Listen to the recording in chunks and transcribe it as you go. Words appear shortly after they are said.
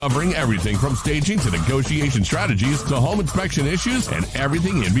Covering everything from staging to negotiation strategies to home inspection issues and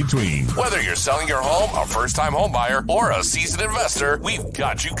everything in between. Whether you're selling your home, a first-time home buyer, or a seasoned investor, we've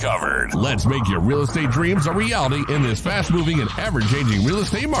got you covered. Let's make your real estate dreams a reality in this fast-moving and ever-changing real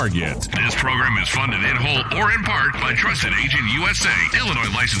estate market. This program is funded in whole or in part by Trusted Agent USA. Illinois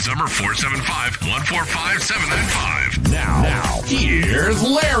license number 475-145-795. Now, here's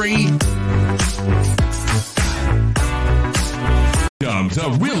Larry. Welcome to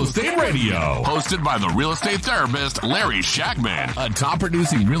Real Estate Radio, hosted by the real estate therapist Larry Shackman, a top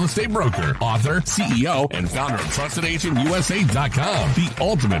producing real estate broker, author, CEO, and founder of TrustedAgentUSA.com, the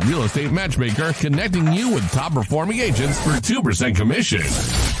ultimate real estate matchmaker, connecting you with top performing agents for 2% commission.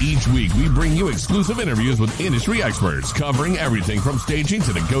 Each week, we bring you exclusive interviews with industry experts, covering everything from staging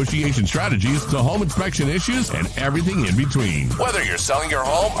to negotiation strategies to home inspection issues and everything in between. Whether you're selling your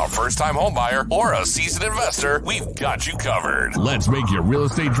home, a first-time home buyer, or a seasoned investor, we've got you covered. Let's make your real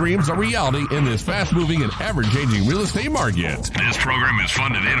estate dreams a reality in this fast-moving and ever-changing real estate market. This program is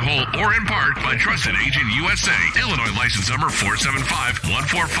funded in whole or in part by Trusted Agent USA. Illinois license number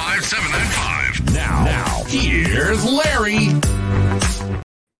 475-145-795. Now, here's Larry.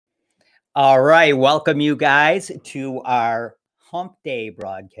 All right, welcome you guys to our Hump Day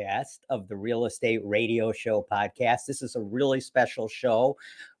broadcast of the Real Estate Radio Show podcast. This is a really special show.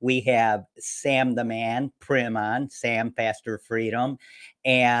 We have Sam the Man, Primm on, SamFasterFreedom,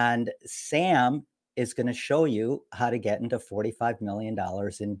 and Sam is going to show you how to get into $45 million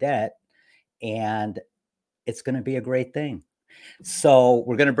in debt, and it's going to be a great thing. So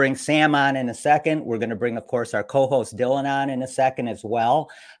we're going to bring Sam on in a second. We're going to bring, of course, our co-host Dylan on in a second as well.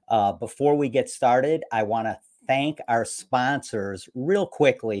 Before we get started, I want to thank our sponsors real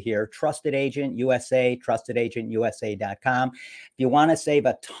quickly here. Trusted Agent USA, TrustedAgentUSA.com. If you want to save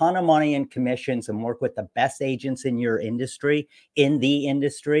a ton of money in commissions and work with the best agents in your industry,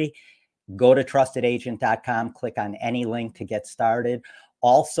 go to TrustedAgent.com, click on any link to get started.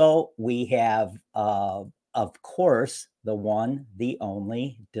 Also, we have, of course, the one, the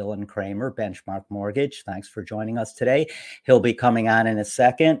only Dylan Kramer, Benchmark Mortgage. Thanks for joining us today. He'll be coming on in a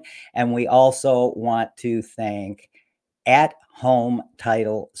second. And we also want to thank At Home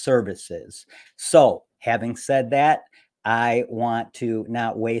Title Services. So having said that, I want to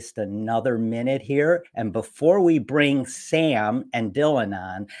not waste another minute here. And before we bring Sam and Dylan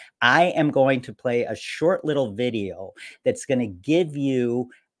on, I am going to play a short little video that's going to give you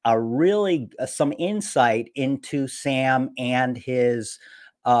some insight into Sam and his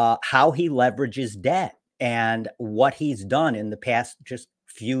how he leverages debt and what he's done in the past just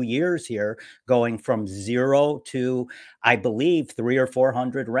few years here, going from 0 to, I believe, 300 or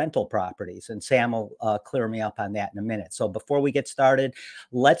 400 rental properties. And Sam will clear me up on that in a minute. So before we get started,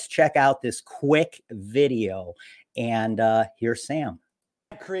 let's check out this quick video. And here's Sam.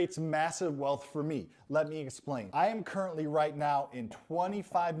 Creates massive wealth for me. Let me explain. I am currently right now in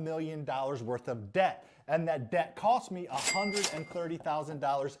 $25 million worth of debt, and that debt costs me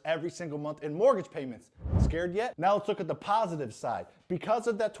 $130,000 every single month in mortgage payments. Scared yet? Now let's look at the positive side. Because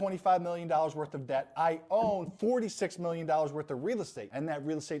of that $25 million worth of debt, I own $46 million worth of real estate, and that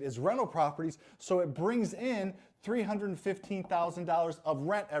real estate is rental properties, so it brings in $315,000 of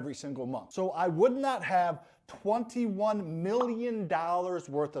rent every single month. So I would not have $21 million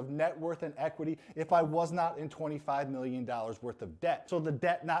worth of net worth and equity if I was not in $25 million worth of debt. So the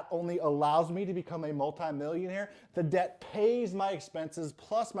debt not only allows me to become a multimillionaire, the debt pays my expenses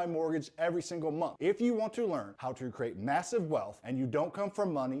plus my mortgage every single month. If you want to learn how to create massive wealth and you don't come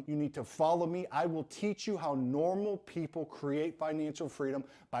from money, you need to follow me. I will teach you how normal people create financial freedom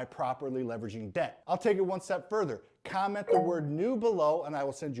by properly leveraging debt. I'll take it one step further. Comment the word new below and I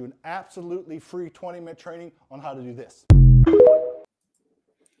will send you an absolutely free 20-minute training on how to do this.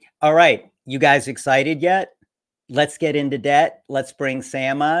 All right. You guys excited yet? Let's get into debt. Let's bring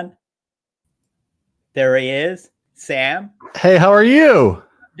Sam on. There he is. Sam. Hey, how are you?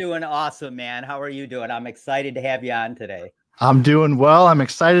 Doing awesome, man. How are you doing? I'm excited to have you on today. I'm doing well. I'm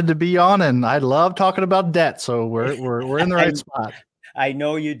excited to be on, and I love talking about debt. So we're in the right spot. I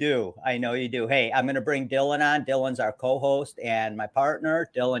know you do. I know you do. Hey, I'm going to bring Dylan on. Dylan's our co-host and my partner,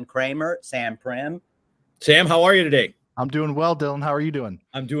 Dylan Kramer, Sam Primm. Sam, how are you today? I'm doing well, Dylan. How are you doing?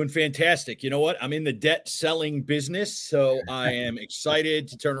 I'm doing fantastic. You know what? I'm in the debt selling business, so I am excited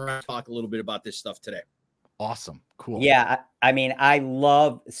to turn around and talk a little bit about this stuff today. Awesome. Cool. Yeah. I mean, I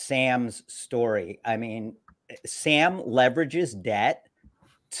love Sam's story. I mean, Sam leverages debt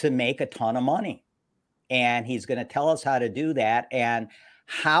to make a ton of money. And he's going to tell us how to do that and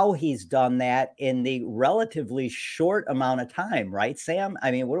how he's done that in the relatively short amount of time, right, Sam?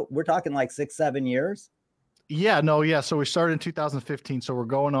 I mean, we're talking like 6-7 years. Yeah, no, yeah. So we started in 2015. So we're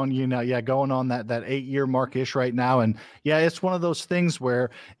going on, going on that 8-year mark-ish right now. And yeah, it's one of those things where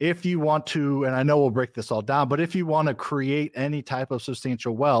if you want to, and I know we'll break this all down, but if you want to create any type of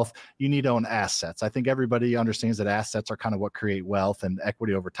substantial wealth, you need to own assets. I think everybody understands that assets are kind of what create wealth and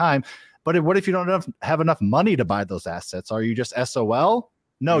equity over time. But what if you don't have enough money to buy those assets? Are you just SOL?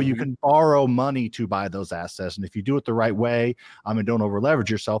 No, you can borrow money to buy those assets. And if you do it the right way, and don't over leverage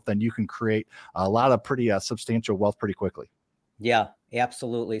yourself, then you can create a lot of pretty substantial wealth pretty quickly. Yeah,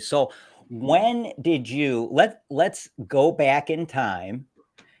 absolutely. So when did you, let's go back in time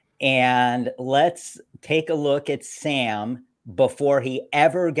and let's take a look at Sam before he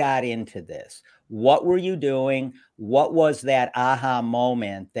ever got into this. What were you doing? What was that aha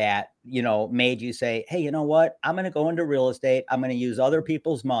moment that, made you say, hey, you know what? I'm going to go into real estate. I'm going to use other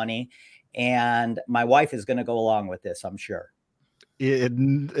people's money. And my wife is going to go along with this, I'm sure.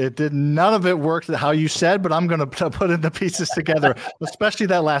 It did, none of it worked how you said, but I'm going to put in the pieces together, especially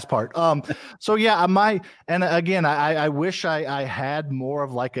that last part. So yeah, and again, I wish I had more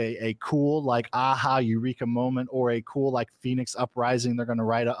of like a cool, like aha eureka moment, or a cool, like Phoenix Uprising they're going to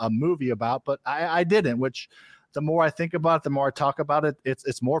write a movie about, but I didn't, which the more I think about it, the more I talk about it,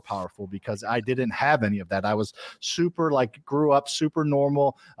 it's more powerful because I didn't have any of that. I was grew up super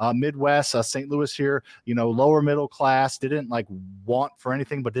normal, Midwest, St. Louis here, lower middle class, didn't like want for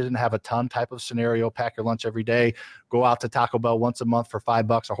anything, but didn't have a ton type of scenario, pack your lunch every day, go out to Taco Bell once a month for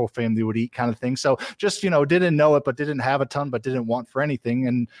 $5, our whole family would eat kind of thing. So just, didn't know it, but didn't have a ton, but didn't want for anything,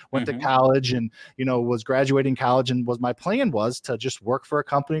 and went to college and, was graduating college, and my plan was to just work for a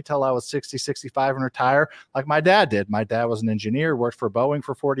company till I was 60, 65 and retire like my dad did. My dad was an engineer, worked for Boeing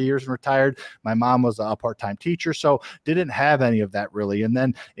for 40 years and retired. My mom was a part-time teacher, so didn't have any of that really. And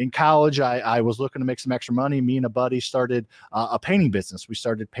then in college, I was looking to make some extra money. Me and a buddy started a painting business. We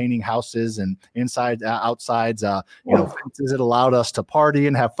started painting houses and inside, outsides, fences. It allowed us to party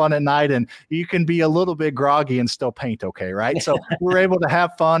and have fun at night. And you can be a little bit groggy and still paint okay, right? So we were able to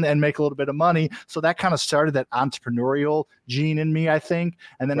have fun and make a little bit of money. So that kind of started that entrepreneurial gene in me, I think.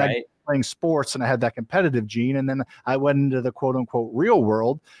 And then I playing sports and I had that competitive gene. And then I went into the quote unquote real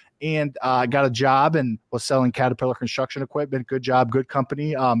world and got a job and was selling Caterpillar construction equipment. Good job, good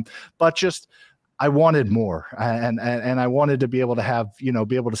company. But just, I wanted more, and I wanted to be able to have,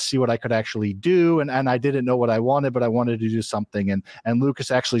 be able to see what I could actually do. And I didn't know what I wanted, but I wanted to do something. And Lucas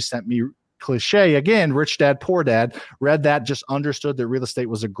actually sent me cliche again, Rich Dad, Poor Dad, read that, just understood that real estate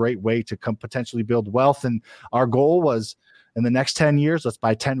was a great way to potentially build wealth. And our goal was, in the next 10 years, let's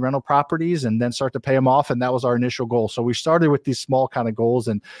buy 10 rental properties and then start to pay them off. And that was our initial goal. So we started with these small kind of goals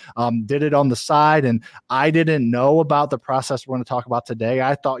and did it on the side. And I didn't know about the process we're going to talk about today.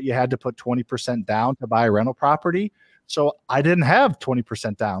 I thought you had to put 20% down to buy a rental property. So I didn't have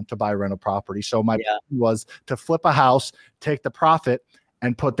 20% down to buy a rental property. So my plan was to flip a house, take the profit,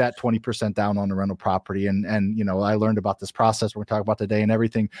 and put that 20% down on the rental property. And I learned about this process we're talking about today, and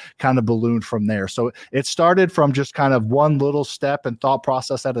everything kind of ballooned from there. So it started from just kind of one little step and thought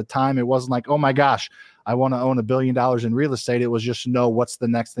process at a time. It wasn't like, oh my gosh, I want to own $1 billion in real estate. It was just, know what's the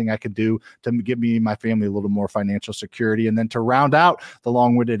next thing I could do to give me and my family a little more financial security. And then to round out the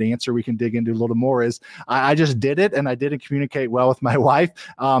long-winded answer we can dig into a little more is I just did it, and I didn't communicate well with my wife,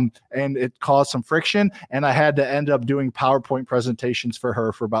 and it caused some friction. And I had to end up doing PowerPoint presentations for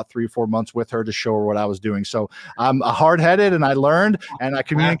her for about 3 or 4 months with her to show her what I was doing. So I'm hard-headed, and I learned, and I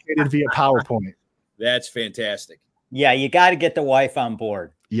communicated via PowerPoint. That's fantastic. Yeah, you got to get the wife on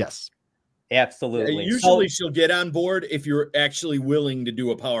board. Yes. Absolutely. Yeah, usually she'll get on board if you're actually willing to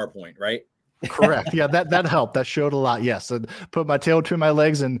do a PowerPoint, right? Correct. Yeah, that helped. That showed a lot. Yes. And put my tail between my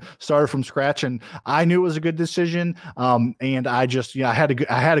legs and started from scratch. And I knew it was a good decision. And I just, I had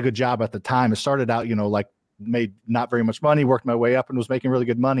a good job at the time. It started out, like made not very much money, worked my way up and was making really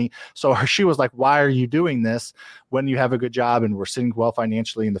good money. So she was like, why are you doing this when you have a good job and we're sitting well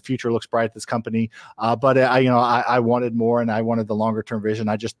financially and the future looks bright at this company? But I wanted more, and I wanted the longer term vision.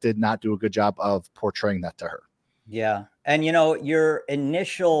 I just did not do a good job of portraying that to her. Yeah. And your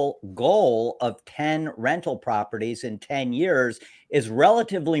initial goal of 10 rental properties in 10 years is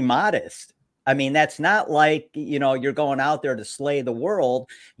relatively modest. I mean, that's not like, you're going out there to slay the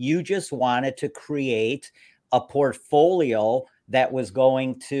world. You just wanted to create a portfolio that was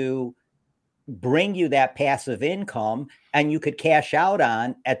going to bring you that passive income and you could cash out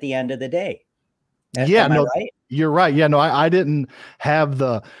on at the end of the day. Am I right? You're right. Yeah, no, I didn't have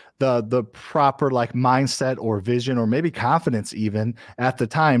the proper like mindset or vision or maybe confidence even at the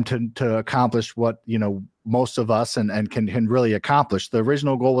time to accomplish what, most of us and can really accomplish. The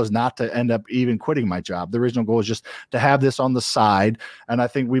original goal was not to end up even quitting my job. The original goal was just to have this on the side. And I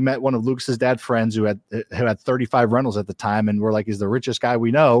think we met one of Lucas's dad friends who had 35 rentals at the time. And we're like, he's the richest guy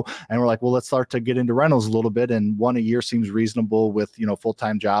we know. And we're like, well, let's start to get into rentals a little bit. And one a year seems reasonable with,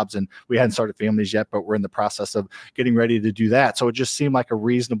 full-time jobs. And we hadn't started families yet, but we're in the process of getting ready to do that. So it just seemed like a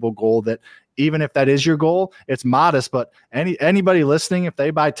reasonable goal that, even if that is your goal, it's modest, but anybody listening, if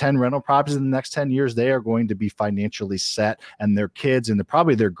they buy 10 rental properties in the next 10 years, they are going to be financially set, and their kids and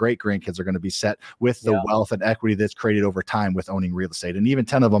probably their great grandkids are going to be set with the wealth and equity that's created over time with owning real estate. And even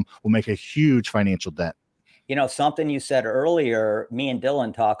 10 of them will make a huge financial dent. Something you said earlier, me and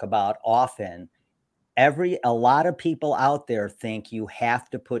Dylan talk about often. A lot of people out there think you have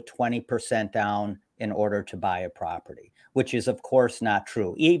to put 20% down in order to buy a property, which is of course not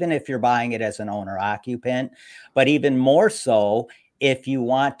true, even if you're buying it as an owner occupant, but even more so if you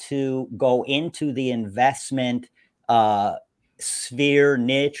want to go into the investment sphere,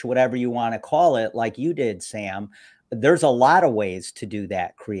 niche, whatever you want to call it, like you did, Sam. There's a lot of ways to do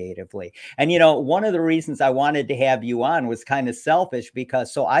that creatively. And, one of the reasons I wanted to have you on was kind of selfish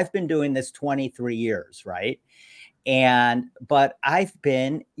because I've been doing this 23 years, right? But I've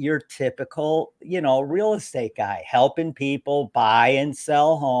been your typical, real estate guy, helping people buy and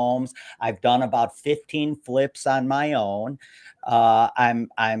sell homes. I've done about 15 flips on my own. I'm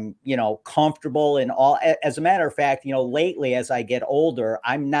comfortable in all. As a matter of fact, lately, as I get older,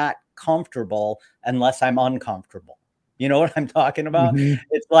 I'm not comfortable unless I'm uncomfortable. You know what I'm talking about? Mm-hmm.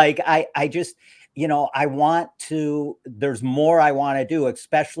 It's like, I just, I want to, there's more I want to do,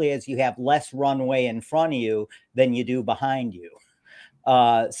 especially as you have less runway in front of you than you do behind you.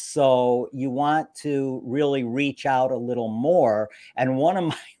 So you want to really reach out a little more. And one of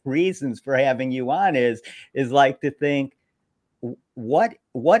my reasons for having you on is like to think, what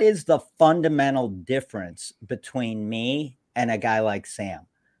is the fundamental difference between me and a guy like Sam?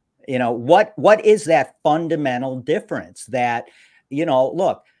 What is that fundamental difference that,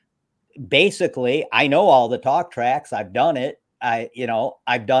 look, basically, I know all the talk tracks. I've done it.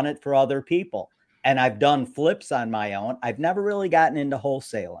 I've done it for other people, and I've done flips on my own. I've never really gotten into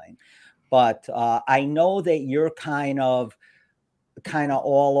wholesaling, but I know that you're kind of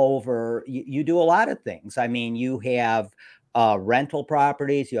all over. You do a lot of things. I mean, you have rental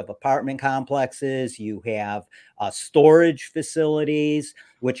properties, you have apartment complexes, you have storage facilities,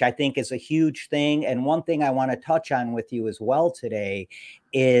 which I think is a huge thing. And one thing I want to touch on with you as well today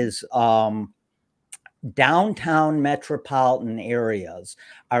is downtown metropolitan areas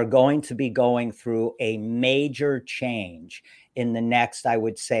are going to be going through a major change in the next, I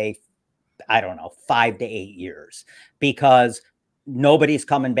would say, 5 to 8 years, because nobody's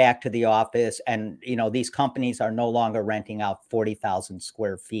coming back to the office, and these companies are no longer renting out 40,000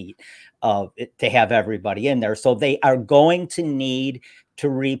 square feet of it to have everybody in there. So they are going to need to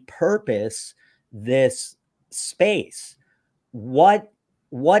repurpose this space. What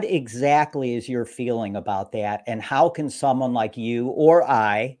exactly is your feeling about that, and how can someone like you or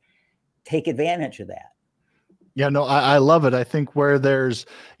I take advantage of that? Yeah, no, I love it. I think where there's,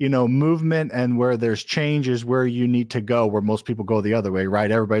 movement and where there's change is where you need to go, where most people go the other way,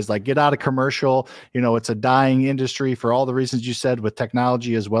 right? Everybody's like, get out of commercial. It's a dying industry for all the reasons you said, with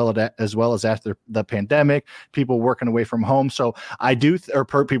technology as well as after the pandemic, people working away from home. So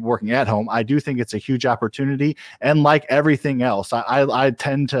people working at home, I do think it's a huge opportunity. And like everything else, I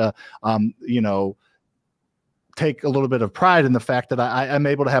tend to, take a little bit of pride in the fact that I'm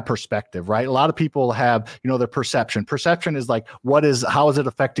able to have perspective, right? A lot of people have, their perception. Perception is like, how is it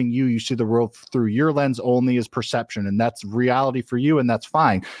affecting you? You see the world through your lens only as perception, and that's reality for you, and that's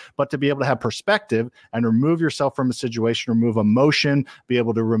fine. But to be able to have perspective and remove yourself from a situation, remove emotion, be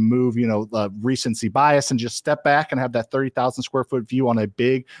able to remove, recency bias, and just step back and have that 30,000 square foot view on a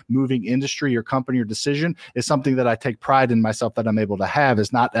big moving industry or company or decision is something that I take pride in myself that I'm able to have.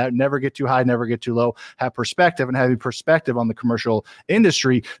 Is not never get too high, never get too low, have perspective. And having perspective on the commercial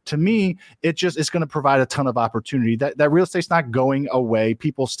industry, to me, it's going to provide a ton of opportunity. That real estate's not going away.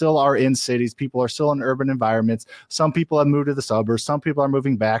 People still are in cities. People are still in urban environments. Some people have moved to the suburbs. Some people are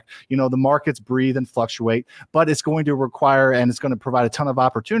moving back. The markets breathe and fluctuate, but it's going to require, and it's going to provide a ton of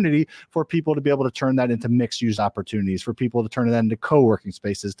opportunity for people to be able to turn that into mixed use opportunities, for people to turn that into co-working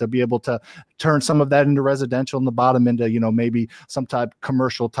spaces, to be able to turn some of that into residential and the bottom into, maybe some type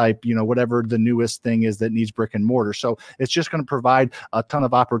commercial type, whatever the newest thing is that needs brick brick and mortar. So it's just going to provide a ton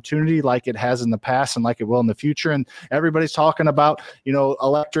of opportunity like it has in the past and like it will in the future. And everybody's talking about,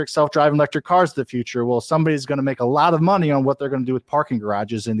 electric, self-driving electric cars of the future. Well, somebody's going to make a lot of money on what they're going to do with parking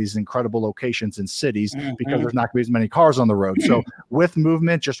garages in these incredible locations in cities because there's not going to be as many cars on the road. So with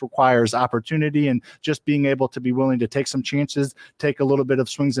movement just requires opportunity and just being able to be willing to take some chances, take a little bit of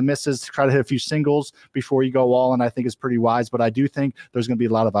swings and misses, try to hit a few singles before you go all in, I think is pretty wise. But I do think there's going to be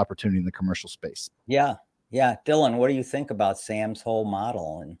a lot of opportunity in the commercial space. Yeah. Yeah. Dylan, what do you think about Sam's whole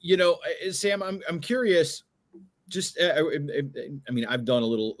model? And Sam, I'm curious. Just, I mean, I've done a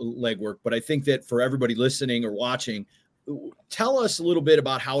little legwork, but I think that for everybody listening or watching, tell us a little bit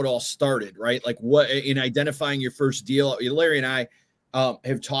about how it all started, right? Like what in identifying your first deal. Larry and I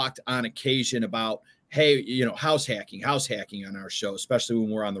have talked on occasion about, hey, house hacking on our show, especially when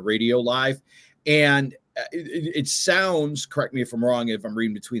we're on the radio live. And it sounds, correct me if I'm wrong, if I'm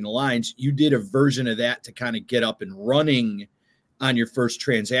reading between the lines, you did a version of that to kind of get up and running on your first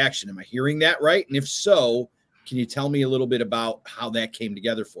transaction. Am I hearing that right? And if so, can you tell me a little bit about how that came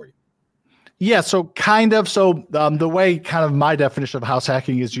together for you? Yeah, so kind of. So the way kind of my definition of house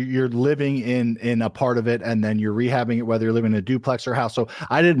hacking is you're living in a part of it and then you're rehabbing it, whether you're living in a duplex or house. So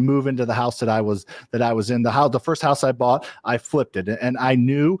I didn't move into the house that I was in. The first house I bought, I flipped it, and I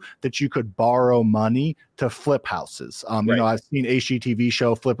knew that you could borrow money to flip houses. Right. I've seen HGTV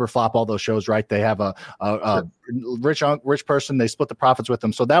show, Flip or Flop, all those shows, right? They have a rich person, they split the profits with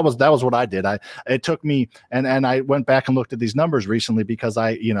them. So that was what I did. It took me, and I went back and looked at these numbers recently because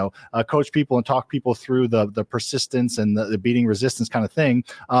I coach people and talk people through the persistence and the beating resistance kind of thing.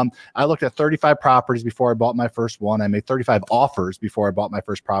 I looked at 35 properties before I bought my first one. I made 35 offers before I bought my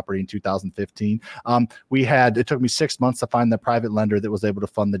first property in 2015. It took me 6 months to find the private lender that was able to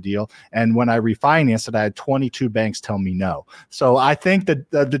fund the deal. And when I refinanced it, I had 22 banks tell me no. So I think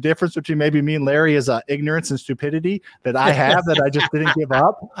that the difference between maybe me and Larry is ignorance and stupidity that I have that I just didn't give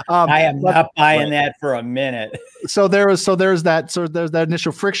up. I am not buying that for a minute. So there's that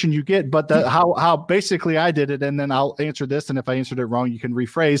initial friction you get, but how basically I did it, and then I'll answer this, and if I answered it wrong, you can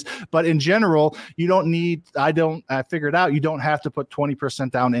rephrase. But in general, I figured out you don't have to put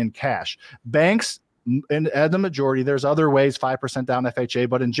 20% down in cash. Banks, and the majority, there's other ways, 5% down FHA,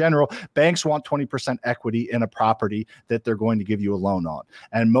 but in general, banks want 20% equity in a property that they're going to give you a loan on.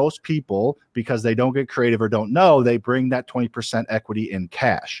 And most people, because they don't get creative or don't know, they bring that 20% equity in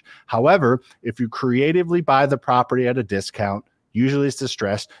cash. However, if you creatively buy the property at a discount, usually it's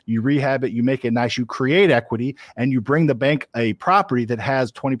distressed, you rehab it, you make it nice, you create equity, and you bring the bank a property that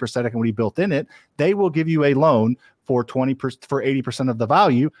has 20% equity built in it, they will give you a loan for 80% of the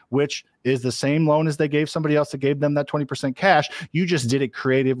value, which is the same loan as they gave somebody else that gave them that 20% cash. You just did it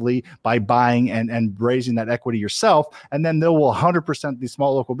creatively by buying and raising that equity yourself. And then they will 100%, these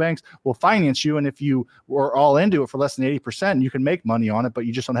small local banks will finance you. And if you were all into it for less than 80%, you can make money on it, but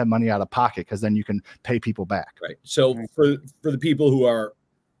you just don't have money out of pocket because then you can pay people back. Right. So for the people who are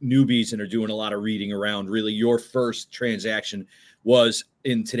newbies and are doing a lot of reading around, really your first transaction was,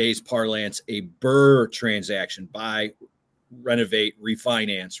 in today's parlance, a BRRRR transaction, buy, renovate,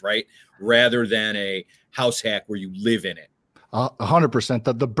 refinance, right? Rather than a house hack where you live in it. 100%.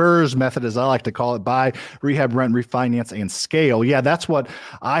 The BRRRRs method, as I like to call it, buy, rehab, rent, refinance, and scale. Yeah, that's what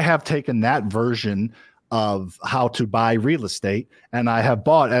I have taken, that version of how to buy real estate. And I have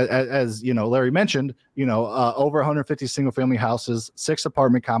bought, as Larry mentioned, over 150 single family houses, 6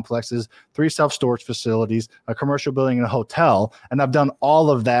 apartment complexes, 3 self-storage facilities, a commercial building, and a hotel. And I've done all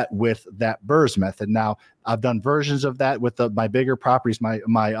of that with that BRRRRs method. Now, I've done versions of that with my bigger properties, my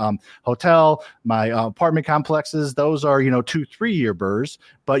hotel, my apartment complexes. Those are 2-3 year BRRRRs,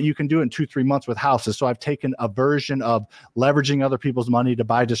 but you can do it in 2-3 months with houses. So I've taken a version of leveraging other people's money to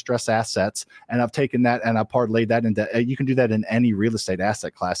buy distressed assets, and I've taken that and I've parlayed that into. You can do that in any real estate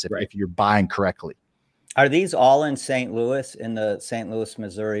asset class if you're buying correctly. Are these all in St. Louis, in the St. Louis,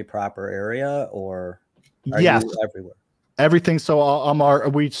 Missouri proper area, or are you everywhere? Everything. So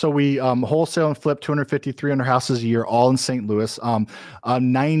we wholesale and flip 250, 300 houses a year, all in St. Louis.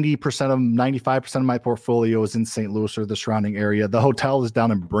 95% of my portfolio is in St. Louis or the surrounding area. The hotel is down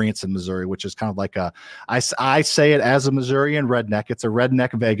in Branson, Missouri, which is kind of like I say it as a Missourian redneck. It's a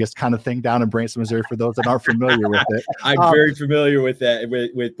redneck Vegas kind of thing down in Branson, Missouri, for those that aren't familiar with it. I'm very familiar with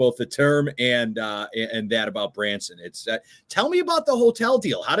that, with both the term and that about Branson. It's tell me about the hotel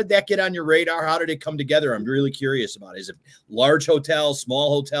deal. How did that get on your radar? How did it come together? I'm really curious about it. Is it large hotel,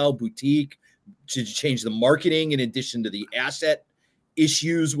 small hotel, boutique? Did you change the marketing in addition to the asset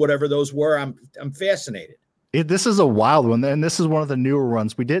issues, whatever those were? I'm fascinated. This is a wild one, and this is one of the newer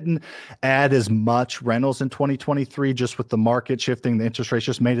ones. We didn't add as much rentals in 2023, just with the market shifting. The interest rates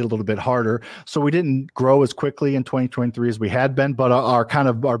just made it a little bit harder. So we didn't grow as quickly in 2023 as we had been. But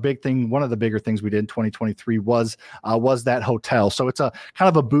our big thing, one of the bigger things we did in 2023 was that hotel. So it's a kind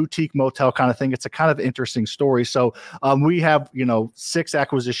of a boutique motel kind of thing. It's a kind of interesting story. So we have 6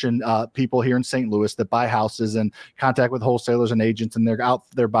 acquisition people here in St. Louis that buy houses and contact with wholesalers and agents, and they're out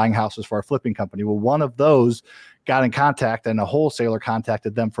there buying houses for our flipping company. Well, one of those got in contact, and a wholesaler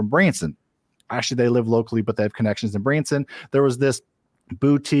contacted them from Branson. Actually, they live locally, but they have connections in Branson. There was this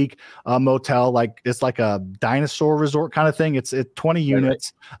boutique motel, like it's like a dinosaur resort kind of thing. It's 20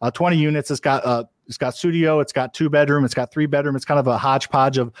 units. 20 units. It's got studio. It's got 2-bedroom. It's got 3-bedroom. It's kind of a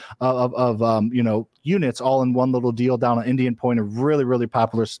hodgepodge of units all in one little deal down on Indian Point, a really, really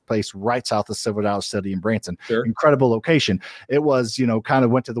popular place right south of Silver Dollar City in Branson. Sure. Incredible location. It was, kind of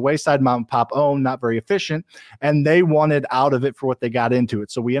went to the wayside, mom and pop owned, not very efficient, and they wanted out of it for what they got into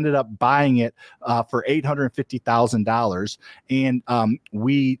it. So we ended up buying it for $850,000, and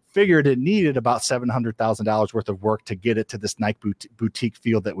we figured it needed about $700,000 worth of work to get it to this nice boutique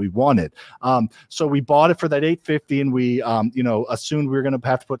feel that we wanted. So we bought it for that $850,000, and we, assumed we were going to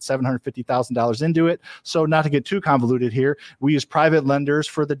have to put $750,000 into it. So not to get too convoluted here, we used private lenders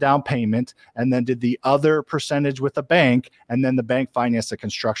for the down payment, and then did the other percentage with a bank, and then the bank financed the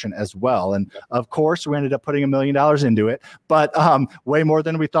construction as well. And of course, we ended up putting $1 million into it, but way more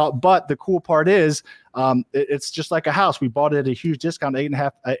than we thought. But the cool part is, it's just like a house. We bought it at a huge discount,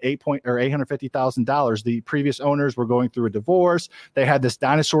 $850,000. The previous owners were going through a divorce. They had this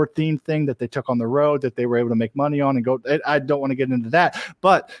dinosaur themed thing that they took on the road that they were able to make money on and go. I don't want to get into that,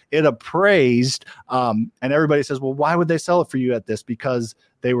 but it appraised. And everybody says, well, why would they sell it for you at this? Because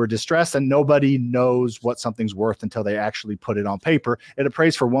they were distressed, and nobody knows what something's worth until they actually put it on paper. It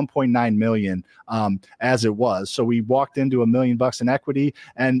appraised for $1.9 million as it was. So we walked into $1 million in equity,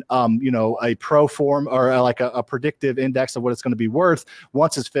 and a pro form, or like a predictive index of what it's going to be worth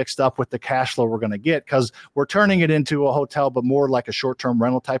once it's fixed up with the cash flow we're going to get, because we're turning it into a hotel, but more like a short-term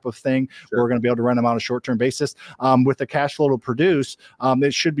rental type of thing. Sure. We're going to be able to rent them on a short-term basis. With the cash flow to produce,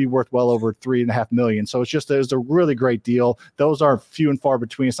 it should be worth well over $3.5 million. So it was a really great deal. Those are few and far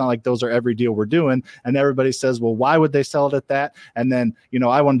between. It's not like those are every deal we're doing. And everybody says, well, why would they sell it at that? And then,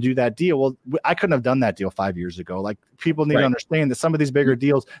 I want to do that deal. Well, I couldn't have done that deal 5 years ago. Like, people need to understand that some of these bigger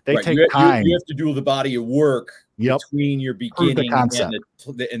deals, they take time. You have to do the body of work between your beginning and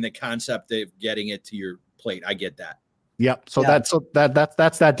the concept of getting it to your plate. I get that. Yep. So that's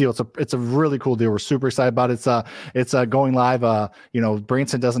that deal. It's a really cool deal. We're super excited about it. It's going live.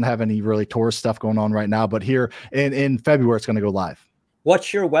 Branson doesn't have any really tourist stuff going on right now, but here in February, it's going to go live.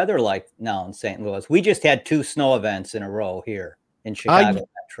 What's your weather like now in St. Louis? We just had 2 snow events in a row here in Chicago Metro.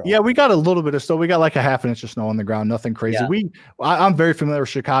 Yeah, we got a little bit of snow. We got like a half an inch of snow on the ground. Nothing crazy. Yeah. I'm very familiar with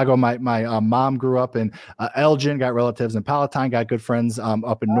Chicago. My mom grew up in Elgin, got relatives in Palatine, got good friends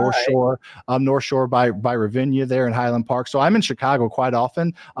up in North Shore by Ravinia there in Highland Park. So I'm in Chicago quite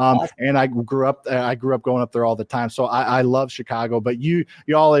often. And I grew up going up there all the time. So I love Chicago. But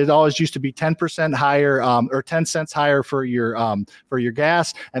it always used to be 10% higher or 10 cents higher for your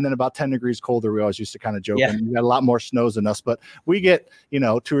gas, and then about 10 degrees colder. We always used to kind of joke. Yeah. And we got a lot more snows than us, but we get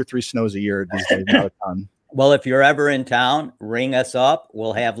 2 or 3 snows a year these days. Not a ton. Well, if you're ever in town, ring us up.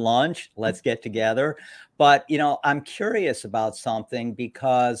 We'll have lunch. Let's get together. But, I'm curious about something,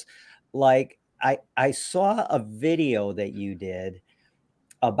 because like I saw a video that you did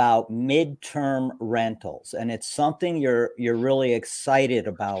about midterm rentals, and it's something you're really excited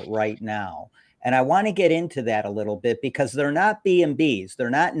about right now. And I want to get into that a little bit, because they're not B&Bs. They're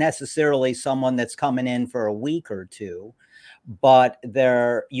not necessarily someone that's coming in for a week or two, but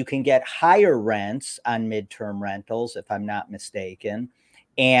you can get higher rents on midterm rentals, if I'm not mistaken.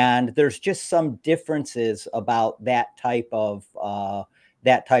 And there's just some differences about that type of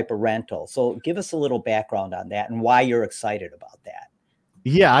rental. So give us a little background on that and why you're excited about that.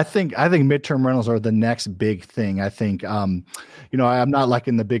 Yeah, I think midterm rentals are the next big thing. I think, I'm not like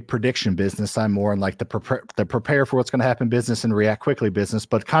in the big prediction business. I'm more in like the prepare for what's going to happen business and react quickly business,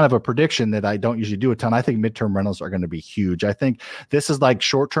 but kind of a prediction that I don't usually do a ton. I think midterm rentals are going to be huge. I think this is like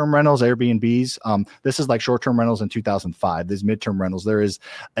short-term rentals, Airbnbs. This is like short-term rentals in 2005. These midterm rentals, there is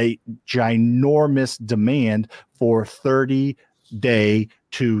a ginormous demand for 30 day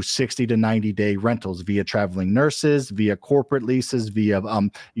to 60 to 90-day rentals via traveling nurses, via corporate leases, via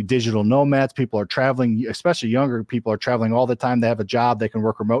digital nomads. People are traveling, especially younger people are traveling all the time. They have a job, they can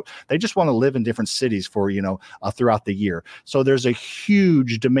work remote. They just want to live in different cities for, throughout the year. So there's a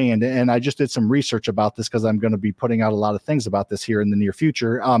huge demand. And I just did some research about this because I'm going to be putting out a lot of things about this here in the near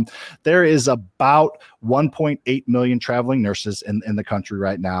future. There is about 1.8 million traveling nurses in the country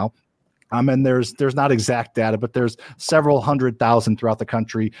right now. And there's not exact data, but there's several 100,000 throughout the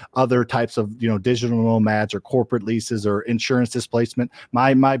country, other types of, digital nomads or corporate leases or insurance displacement.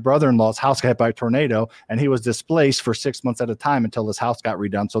 My brother-in-law's house got hit by a tornado and he was displaced for 6 months at a time until his house got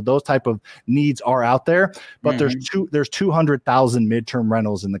redone. So those type of needs are out there, but there's 200,000 midterm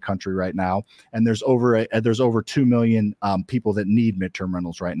rentals in the country right now. And there's over 2 million people that need midterm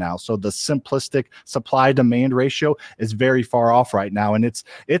rentals right now. So the simplistic supply demand ratio is very far off right now. And it's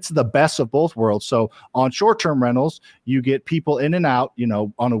the best of both worlds. So on short-term rentals, you get people in and out,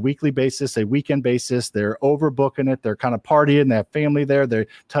 on a weekly basis, a weekend basis. They're overbooking it. They're kind of partying. They have family there. They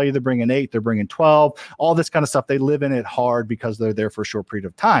tell you they're bringing 8, they're bringing 12, all this kind of stuff. They live in it hard because they're there for a short period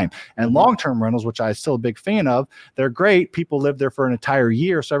of time. And long-term rentals, which I'm still a big fan of, they're great. People live there for an entire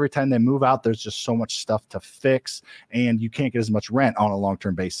year. So every time they move out, there's just so much stuff to fix and you can't get as much rent on a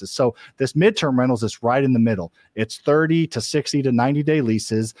long-term basis. So this midterm rentals is right in the middle. It's 30 to 60 to 90-day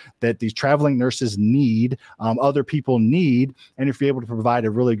leases that these traveling nurses need, other people need. And if you're able to provide a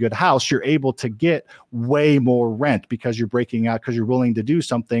really good house, you're able to get way more rent because you're breaking out, because you're willing to do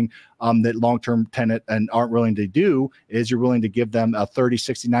something that long-term tenant and aren't willing to do, is you're willing to give them a 30,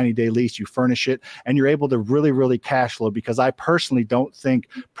 60, 90-day lease, you furnish it, and you're able to really, really cash flow, because I personally don't think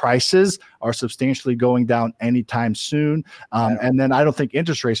prices are substantially going down anytime soon. And then I don't think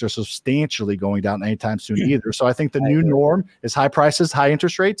interest rates are substantially going down anytime soon either. So I think the new norm is high prices, high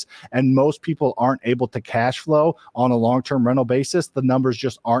interest rates, and most people aren't able to cash flow on a long-term rental basis. The numbers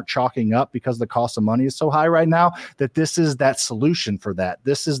just aren't chalking up because the cost of money is so high right now, that this is that solution for that.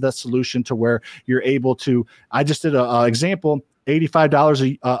 This is the solution to where you're able to, I just did a example,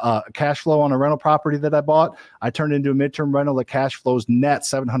 $85 a cash flow on a rental property that I bought. I turned into a midterm rental that cash flows net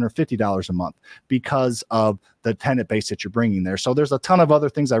 $750 a month because of the tenant base that you're bringing there. So there's a ton of other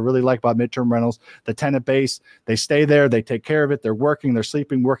things I really like about midterm rentals. The tenant base, they stay there, they take care of it, they're working, they're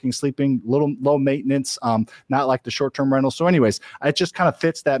sleeping, working, sleeping, little low maintenance, not like the short-term rental. So anyways, it just kind of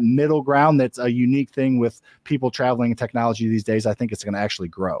fits that middle ground. That's a unique thing with people traveling and technology these days. I think it's going to actually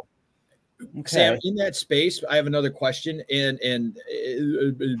grow. Okay. Sam, in that space, I have another question, and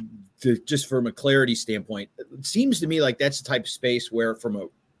just from a clarity standpoint, it seems to me like that's the type of space where, from a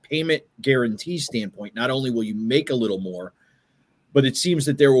payment guarantee standpoint, not only will you make a little more, but it seems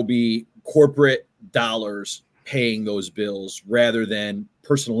that there will be corporate dollars paying those bills rather than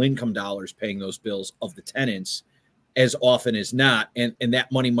personal income dollars paying those bills of the tenants as often as not, and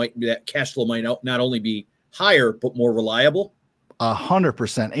that cash flow might not only be higher but more reliable.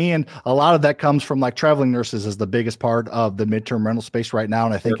 100%. And a lot of that comes from like traveling nurses is the biggest part of the midterm rental space right now.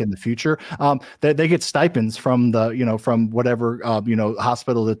 And I think in the future, they get stipends from the, from whatever,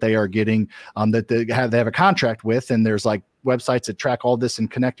 hospital that they are getting, that they have a contract with. And there's like websites that track all this and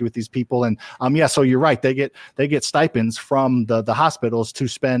connect you with these people. And so you're right. They get stipends from the hospitals to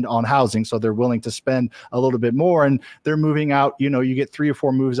spend on housing. So they're willing to spend a little bit more, and they're moving out. You get 3 or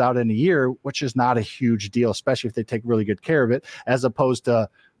 4 moves out in a year, which is not a huge deal, especially if they take really good care of it, as opposed to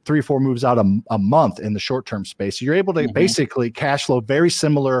 3 or 4 moves out a month in the short-term space. So you're able to basically cash flow very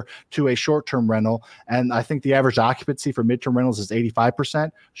similar to a short-term rental. And I think the average occupancy for midterm rentals is 85%.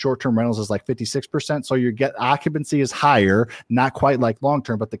 Short-term rentals is like 56%. So your occupancy is higher, not quite like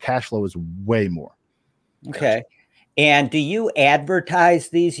long-term, but the cash flow is way more. Okay. And do you advertise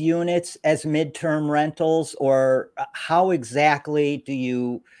these units as midterm rentals, or how exactly do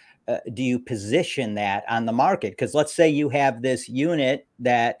you position that on the market? Because let's say you have this unit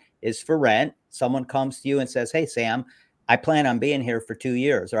that is for rent. Someone comes to you and says, "Hey, Sam, I plan on being here for 2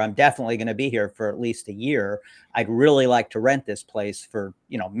 years, or I'm definitely going to be here for at least a year. I'd really like to rent this place for,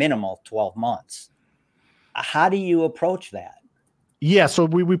 minimal 12 months. How do you approach that? Yeah, so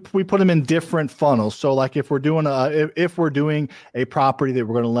we put them in different funnels. So like if we're doing a property that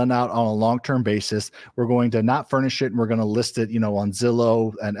we're going to lend out on a long-term basis, we're going to not furnish it and we're going to list it, on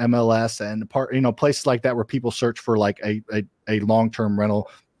Zillow and MLS and places like that where people search for like a long-term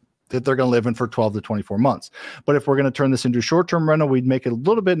rental that they're going to live in for 12 to 24 months. But if we're going to turn this into a short-term rental, we'd make it a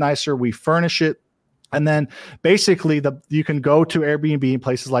little bit nicer. We furnish it. And then basically you can go to Airbnb and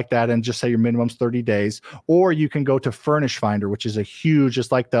places like that and just say your minimum's 30 days, or you can go to Furnish Finder, which is a huge,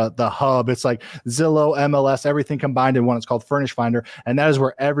 it's like the hub. It's like Zillow, MLS, everything combined in one. It's called Furnish Finder. And that is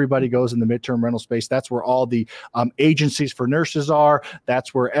where everybody goes in the midterm rental space. That's where all the agencies for nurses are.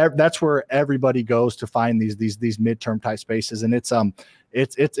 That's where everybody goes to find these midterm type spaces. And it's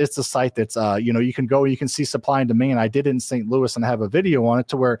a site that's you can go, you can see supply and demand. I did it in St. Louis and I have a video on it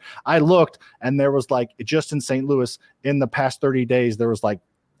to where I looked and there was like just in St. Louis in the past 30 days, there was like,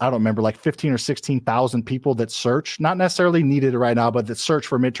 I don't remember, like 15 or 16,000 people that search, not necessarily needed it right now, but that search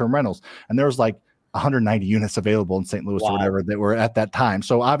for midterm rentals. And there was like 190 units available in St. Louis or whatever that were at that time.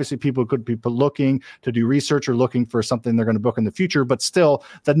 So obviously people could be looking to do research or looking for something they're going to book in the future, but still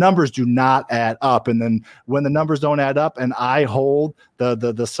the numbers do not add up. And then when the numbers don't add up and I hold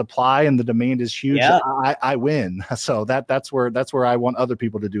the supply and the demand is huge, I win. So that's where I want other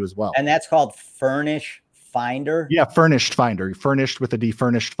people to do as well. And that's called Furnish Finder? Yeah, Furnished Finder, furnished with a D,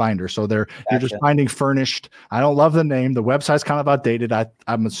 Furnished Finder. So you're just finding furnished. I don't love the name. The website's kind of outdated.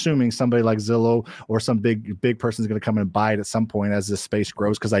 I'm assuming somebody like Zillow or some big person is going to come and buy it at some point as this space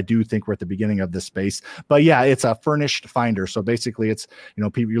grows, because I do think we're at the beginning of this space. But yeah, it's a Furnished Finder. So basically it's,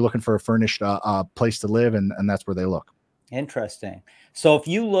 people, you're looking for a furnished place to live, and that's where they look. Interesting. So if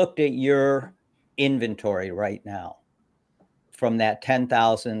you looked at your inventory right now from that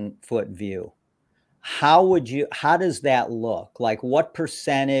 10,000 foot view, how does that look? Like, what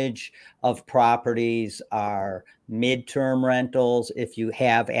percentage of properties are midterm rentals, if you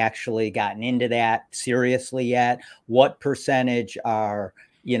have actually gotten into that seriously yet? What percentage are,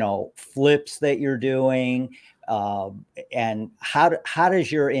 flips that you're doing? And how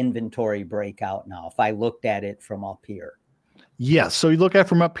does your inventory break out now, if I looked at it from up here? Yes. So you look at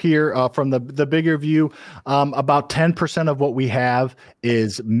from up here, from the bigger view, about 10% of what we have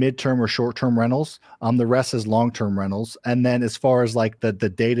is midterm or short-term rentals. The rest is long-term rentals. And then as far as like the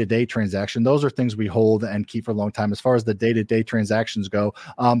day-to-day transaction, those are things we hold and keep for a long time. As far as the day-to-day transactions go,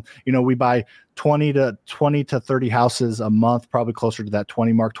 we buy 20 to 30 houses a month, probably closer to that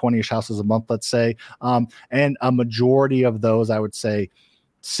 20 mark, 20-ish houses a month, let's say. And a majority of those, I would say,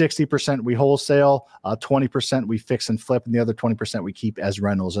 60% we wholesale, 20% we fix and flip, and the other 20% we keep as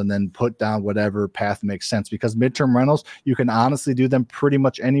rentals and then put down whatever path makes sense. Because midterm rentals, you can honestly do them pretty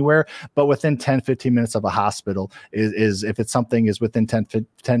much anywhere, but within 10, 15 minutes of a hospital is if it's something is within 10,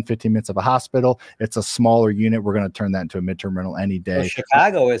 15 minutes of a hospital, it's a smaller unit. We're going to turn that into a midterm rental any day. Well,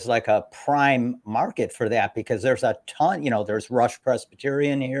 Chicago is like a prime market for that, because there's a ton, there's Rush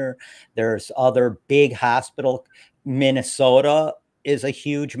Presbyterian here. There's other big hospital. Minnesota is a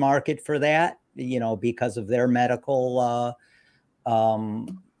huge market for that, because of their medical, the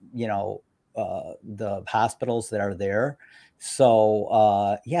hospitals that are there.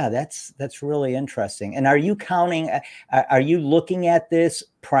 So, that's really interesting. And are you looking at this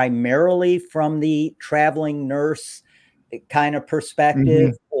primarily from the traveling nurse kind of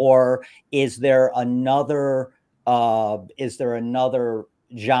perspective, or is there another genre,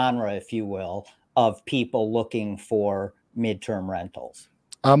 if you will, of people looking for midterm rentals?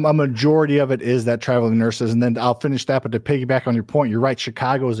 A majority of it is that traveling nurses. And then I'll finish that, but to piggyback on your point, you're right.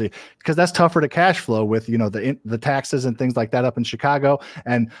 Chicago is because that's tougher to cash flow with, the taxes and things like that up in Chicago.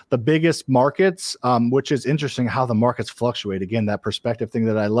 And the biggest markets, which is interesting how the markets fluctuate. Again, that perspective thing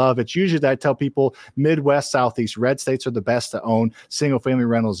that I love. It's usually that I tell people Midwest, Southeast, red states are the best to own single family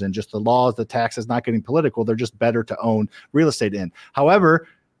rentals in. Just the laws, the taxes, not getting political. They're just better to own real estate in. However,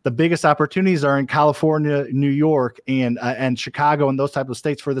 the biggest opportunities are in California, New York, and Chicago, and those type of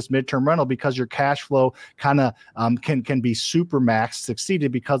states for this midterm rental, because your cash flow kind of can be super max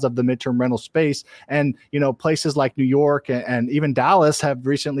succeeded because of the midterm rental space. And places like New York and even Dallas have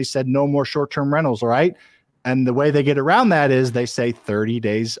recently said no more short-term rentals. All right, and the way they get around that is they say 30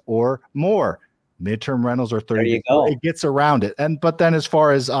 days or more. Midterm rentals are 30 days. It gets around it. But then as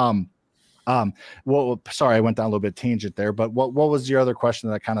far as sorry, I went down a little bit tangent there, but what was your other question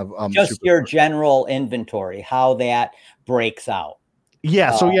that I kind of just your general inventory, how that breaks out?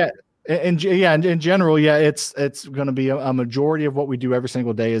 Yeah. So in general, it's going to be a majority of what we do every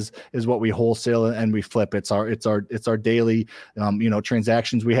single day is what we wholesale and we flip. It's our daily,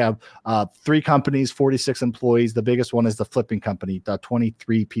 transactions. We have 3 companies, 46 employees. The biggest one is the flipping company.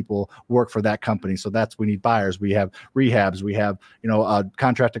 23 people work for that company. So we need buyers. We have rehabs. We have,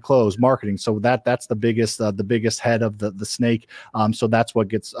 contract to close, marketing. So that's the biggest head of the snake. So that's what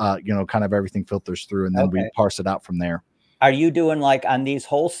gets, kind of everything filters through, and then we parse it out from there. Are you doing like on these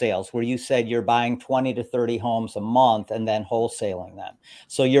wholesales where you said you're buying 20 to 30 homes a month and then wholesaling them?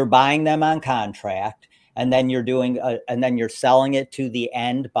 So you're buying them on contract, and then you're doing and then you're selling it to the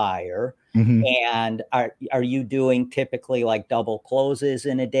end buyer. Mhm. And are you doing typically like double closes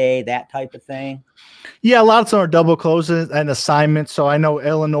in a day, that type of thing? Yeah, a lot of them are double closes and assignments. So I know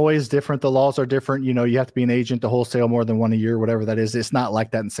Illinois is different. The laws are different. You know, you have to be an agent to wholesale more than one a year, whatever that is. It's not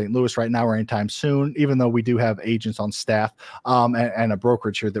like that in St. Louis right now or anytime soon, even though we do have agents on staff and a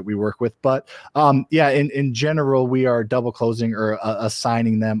brokerage here that we work with. But yeah, in general, we are double closing or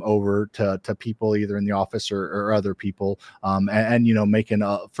assigning them over to people either in the office or other people. And, you know, making,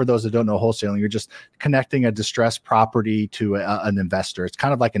 for those that don't know wholesaling, you're just connecting a distressed property to an investor. It's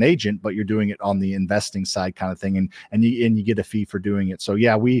kind of like an agent, but you're doing it on the investing side kind of thing, and you get a fee for doing it. So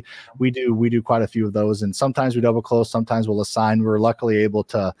yeah, we do quite a few of those, and sometimes we double close, sometimes we'll assign. We're luckily able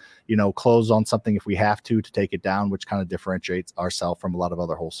to, you know, close on something if we have to take it down, which kind of differentiates ourselves from a lot of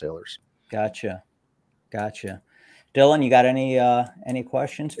other wholesalers. Gotcha. Dylan, you got any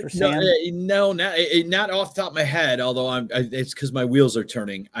questions for Sam? No, not off the top of my head. Although it's because my wheels are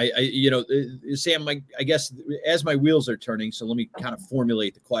turning. You know, Sam, I guess as my wheels are turning. So let me kind of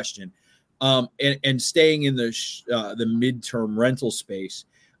formulate the question. And staying in the midterm rental space,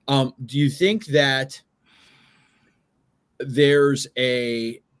 do you think that are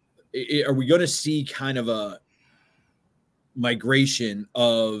we going to see kind of a migration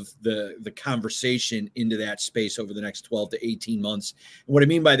of the conversation into that space over the next 12 to 18 months? And what I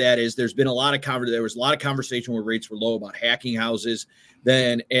mean by that is there was a lot of conversation where rates were low about hacking houses.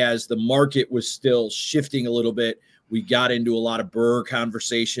 Then as the market was still shifting a little bit, we got into a lot of BRRRR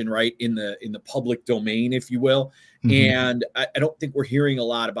conversation, right, in the public domain, if you will. Mm-hmm. And I don't think we're hearing a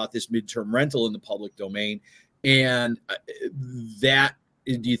lot about this midterm rental in the public domain. And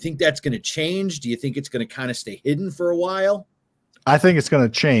do you think that's going to change? Do you think it's going to kind of stay hidden for a while? I think it's going to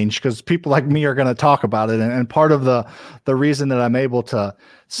change because people like me are going to talk about it. And part of the reason that I'm able to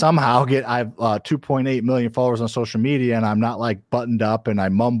somehow I've 2.8 million followers on social media, and I'm not like buttoned up and I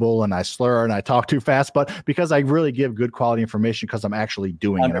mumble and I slur and I talk too fast, but because I really give good quality information because I'm actually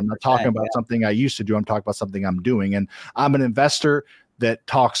doing it. I'm not talking about something I used to do. I'm talking about something I'm doing. And I'm an investor that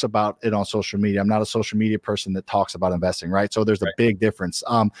talks about it on social media. I'm not a social media person that talks about investing, right? So there's a big difference.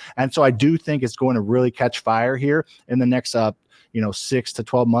 And so I do think it's going to really catch fire here in the next 6 to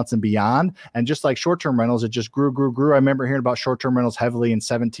 12 months and beyond. And just like short-term rentals, it just grew. I remember hearing about short-term rentals heavily in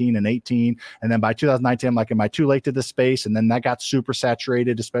 17 and 18. And then by 2019, I'm like, am I too late to this space? And then that got super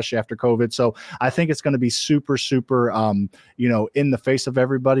saturated, especially after COVID. So I think it's going to be super, in the face of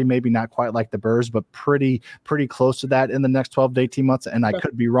everybody, maybe not quite like the BRRRRs, but pretty close to that in the next 12 to 18 months. And I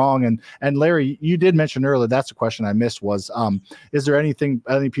could be wrong. And Larry, you did mention earlier, that's a question I missed was, is there any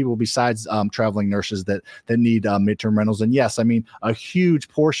people besides traveling nurses that need midterm rentals? And yes, I mean, a huge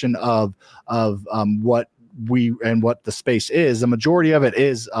portion of what the space is, the majority of it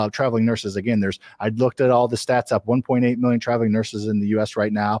is traveling nurses. Again, I looked at all the stats up, 1.8 million traveling nurses in the US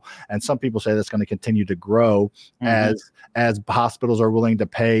right now. And some people say that's going to continue to grow as hospitals are willing to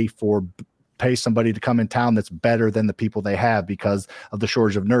pay somebody to come in town that's better than the people they have because of the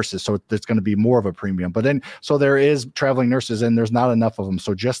shortage of nurses. So there's going to be more of a premium. But then, so there is traveling nurses and there's not enough of them.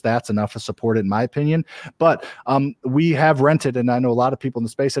 So just that's enough to support it, in my opinion. But we have rented, and I know a lot of people in the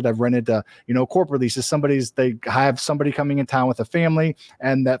space that have rented, corporate leases. They have somebody coming in town with a family,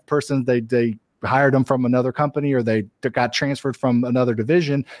 and that person, they hired them from another company, or they got transferred from another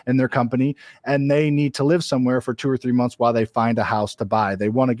division in their company, and they need to live somewhere for 2 or 3 months while they find a house to buy. They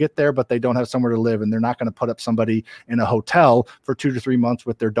want to get there, but they don't have somewhere to live, and they're not going to put up somebody in a hotel for 2 to 3 months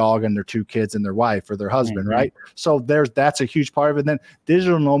with their dog and their 2 kids and their wife or their husband, right? So that's a huge part of it. And then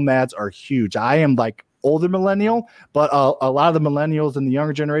digital nomads are huge. I am like older millennial, but a lot of the millennials in the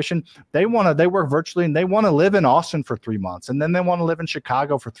younger generation, they work virtually, and they want to live in Austin for 3 months, and then they want to live in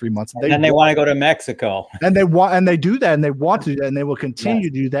Chicago for 3 months, and then they want to go to Mexico, and they do that, and they want to do that, and they will continue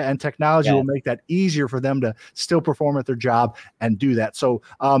to do that, and technology will make that easier for them to still perform at their job and do that. So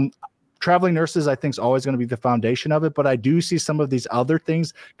traveling nurses, I think, is always going to be the foundation of it, but I do see some of these other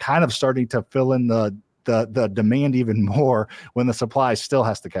things kind of starting to fill in the demand even more when the supply still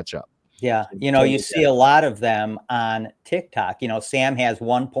has to catch up. Yeah. You see a lot of them on TikTok. Sam has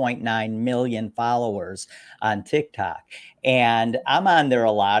 1.9 million followers on TikTok, and I'm on there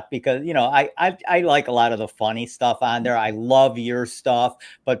a lot because, I like a lot of the funny stuff on there. I love your stuff,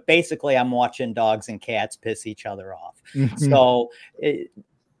 but basically I'm watching dogs and cats piss each other off. So,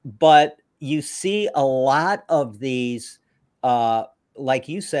 but you see a lot of these, like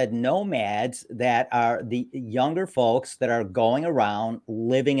you said, nomads that are the younger folks that are going around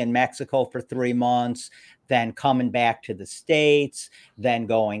living in Mexico for 3 months, then coming back to the States, then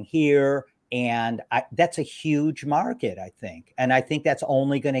going here. And that's a huge market, I think. And I think that's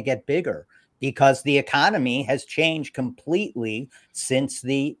only going to get bigger because the economy has changed completely since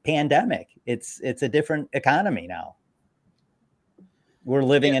the pandemic. It's a different economy now. We're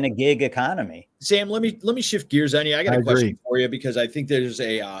living in a gig economy. Sam, let me shift gears on you. I got a question for you, because I think there's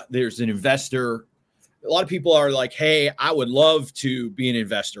an investor. A lot of people are like, hey, I would love to be an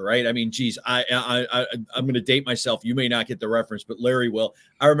investor, right? I mean, geez, I'm going to date myself. You may not get the reference, but Larry will.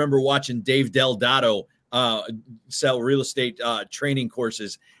 I remember watching Dave Del Dotto sell real estate training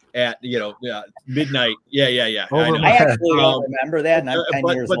courses at midnight. Yeah. I actually don't remember that, and I'm 10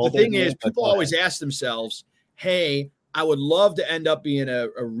 years older. But the thing is, people always ask themselves, hey, I would love to end up being a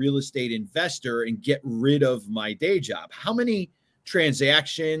real estate investor and get rid of my day job. How many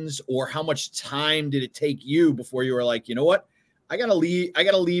transactions or how much time did it take you before you were like, you know what, I gotta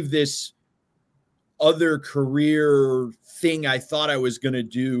leave this other career thing I thought I was going to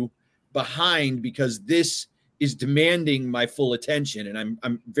do behind, because this is demanding my full attention? And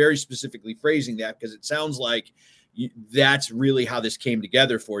I'm very specifically phrasing that because it sounds like that's really how this came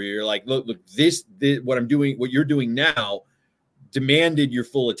together for you. You're like, look, this what I'm doing, what you're doing now demanded your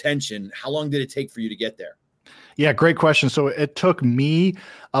full attention. How long did it take for you to get there? Yeah, great question. So it took me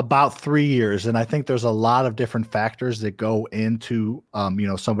about 3 years. And I think there's a lot of different factors that go into,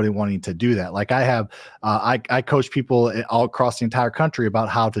 somebody wanting to do that. Like I have, I coach people all across the entire country about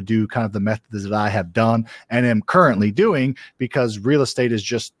how to do kind of the methods that I have done and am currently doing, because real estate is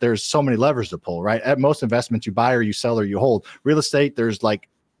just, there's so many levers to pull, right? At most investments, you buy or you sell or you hold. Real estate, there's like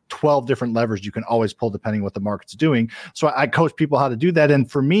 12 different levers you can always pull depending what the market's doing. So I coach people how to do that.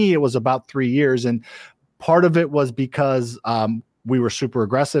 And for me, it was about 3 years. And part of it was because we were super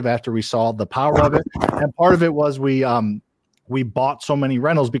aggressive after we saw the power of it. And part of it was we bought so many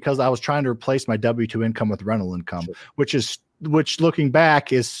rentals because I was trying to replace my W-2 income with rental income, sure. which looking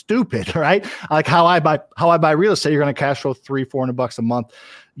back is stupid, right? Like how I buy real estate, you're going to cash flow $300-400 a month,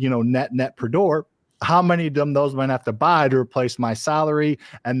 net per door. How many of them those might have to buy to replace my salary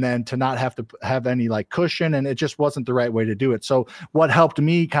and then to not have to have any like cushion? And it just wasn't the right way to do it. So what helped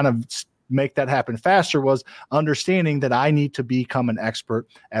me kind of make that happen faster was understanding that I need to become an expert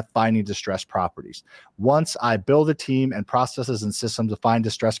at finding distressed properties. Once I build a team and processes and systems to find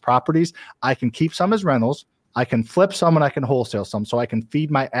distressed properties, I can keep some as rentals, I can flip some, and I can wholesale some, so I can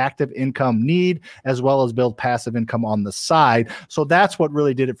feed my active income need as well as build passive income on the side. So that's what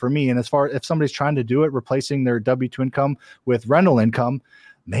really did it for me. And as far if somebody's trying to do it, replacing their W-2 income with rental income,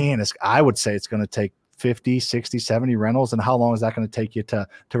 man, I would say it's going to take 50, 60, 70 rentals. And how long is that going to take you to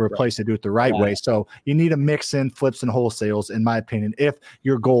replace it, do it the right way? So you need to mix in flips and wholesales, in my opinion, if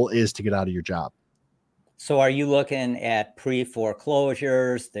your goal is to get out of your job. So are you looking at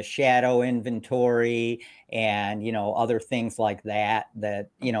pre-foreclosures, the shadow inventory, and, other things like that that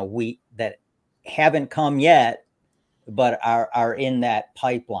haven't come yet, but are in that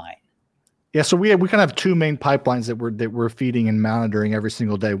pipeline? Yeah, so we kind of have two main pipelines that we're feeding and monitoring every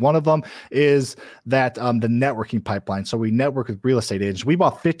single day. One of them is that the networking pipeline. So we network with real estate agents. We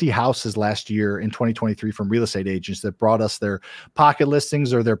bought 50 houses last year in 2023 from real estate agents that brought us their pocket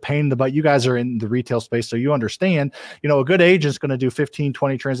listings or their pain in the butt. You guys are in the retail space, so you understand. A good agent's going to do 15,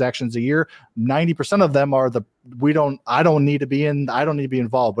 20 transactions a year. 90% of them are I don't need to be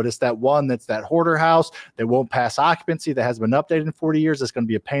involved, but it's that one that's that hoarder house that won't pass occupancy, that hasn't been updated in 40 years. It's going to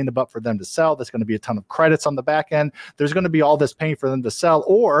be a pain in the butt for them to sell. There's going to be a ton of credits on the back end. There's going to be all this pain for them to sell,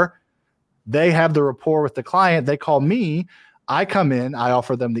 or they have the rapport with the client. They call me. I come in, I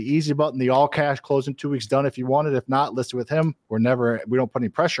offer them the easy button, the all cash, close in 2 weeks, done if you want it. If not, list it with him. We don't put any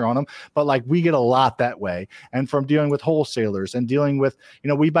pressure on them, but like we get a lot that way. And from dealing with wholesalers and dealing with,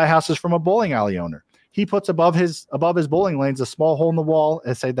 we buy houses from a bowling alley owner. He puts above his bowling lanes a small hole in the wall.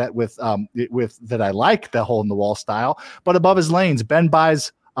 I say that with that I like the hole in the wall style, but above his lanes, Ben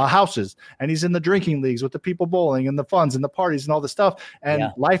buys houses, and he's in the drinking leagues with the people bowling and the funds and the parties and all this stuff. And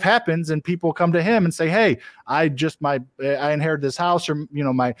life happens, and people come to him and say, "Hey, I inherited this house, or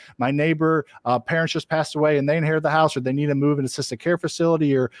my neighbor parents just passed away and they inherited the house, or they need to move an assisted care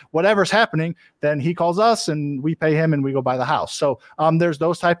facility, or whatever's happening." Then he calls us and we pay him and we go buy the house. So there's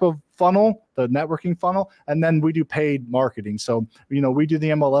those type of funnel, the networking funnel, and then we do paid marketing. So we do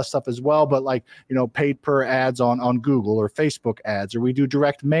the MLS stuff as well, but paid per ads on Google or Facebook ads, or we do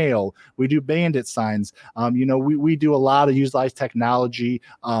direct mail, we do bandit signs. We do a lot of utilize technology,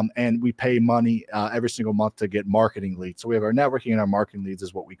 and we pay money every single month to get marketing leads. So we have our networking and our marketing leads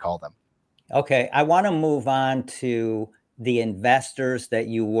is what we call them. Okay, I want to move on to the investors that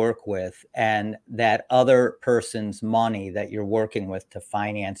you work with and that other person's money that you're working with to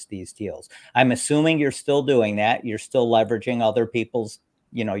finance these deals. I'm assuming you're still doing that. You're still leveraging other people's,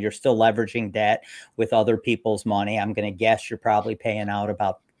 you're still leveraging debt with other people's money. I'm going to guess you're probably paying out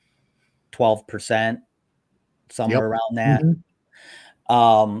about 12%, somewhere around that.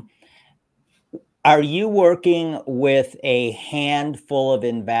 Mm-hmm. Are you working with a handful of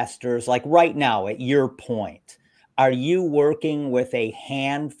investors? Like right now, at your point, are you working with a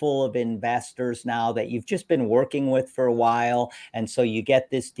handful of investors now that you've just been working with for a while? And so you get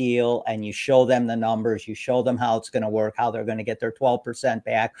this deal and you show them the numbers, you show them how it's going to work, how they're going to get their 12%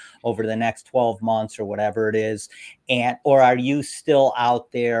 back over the next 12 months or whatever it is. Or are you still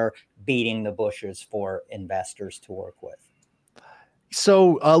out there beating the bushes for investors to work with?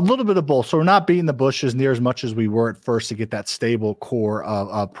 So a little bit of both. So we're not beating the bushes near as much as we were at first to get that stable core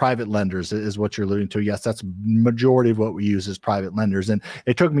of private lenders is what you're alluding to. Yes, that's majority of what we use is private lenders. And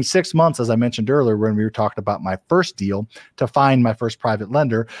it took me 6 months, as I mentioned earlier, when we were talking about my first deal to find my first private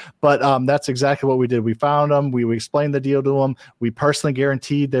lender. But that's exactly what we did. We found them. We explained the deal to them. We personally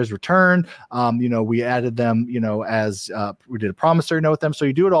guaranteed there's return. We added them, as we did a promissory note with them. So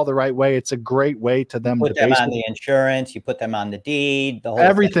you do it all the right way. It's a great way to them. Put them on the insurance. You put them on the deed. The whole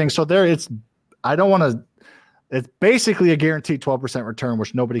everything. thing. So it's basically a guaranteed 12% return,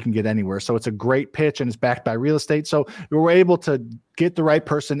 which nobody can get anywhere. So it's a great pitch and it's backed by real estate. So we were able to get the right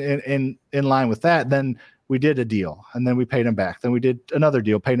person in line with that. Then we did a deal and then we paid them back. Then we did another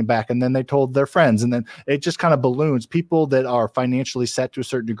deal, paid them back. And then they told their friends. And then it just kind of balloons. People that are financially set to a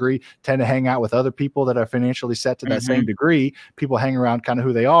certain degree tend to hang out with other people that are financially set to that same degree. People hang around kind of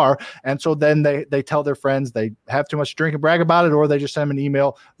who they are. And so then they tell their friends they have too much to drink and brag about it, or they just send them an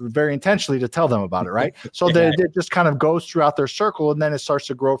email very intentionally to tell them about it. Right. So it just kind of goes throughout their circle and then it starts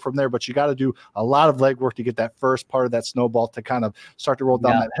to grow from there. But you got to do a lot of legwork to get that first part of that snowball to kind of start to roll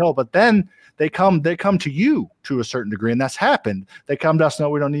down that hill. But then they come to you to a certain degree. And that's happened. They come to us,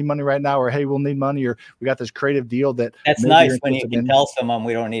 no, we don't need money right now, or, hey, we'll need money, or we got this creative deal that's nice when you can tell someone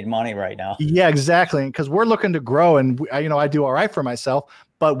we don't need money right now. Yeah, exactly. Because we're looking to grow and I do all right for myself,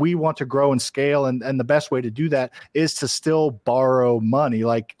 but we want to grow and scale. And the best way to do that is to still borrow money.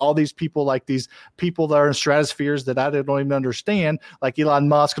 Like all these people that are in stratospheres that I don't even understand, like Elon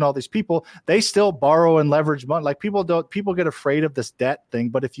Musk and all these people, they still borrow and leverage money. Like people get afraid of this debt thing,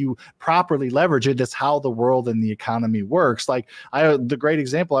 but if you properly leverage it, that's how the world and the economy works. Like the great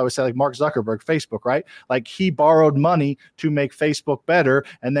example I would say, like Mark Zuckerberg, Facebook, right? Like he borrowed money to make Facebook better.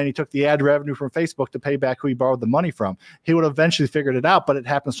 And then he took the ad revenue from Facebook to pay back who he borrowed the money from. He would have eventually figured it out, but it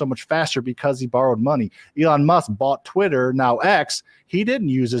happened so much faster because he borrowed money. Elon Musk bought Twitter, now X. He didn't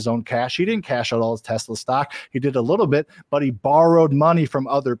use his own cash. He didn't cash out all his Tesla stock. He did a little bit, but he borrowed money from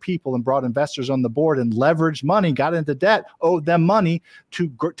other people and brought investors on the board and leveraged money, got into debt, owed them money to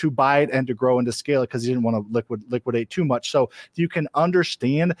buy it and to grow and to scale it because he didn't want to liquidate too much. So you can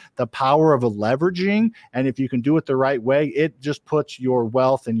understand the power of a leveraging. And if you can do it the right way, it just puts your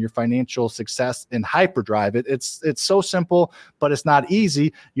wealth and your financial success in hyperdrive. It's so simple, but it's not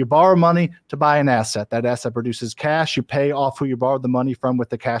easy. You borrow money to buy an asset. That asset produces cash. You pay off who you borrowed the money from with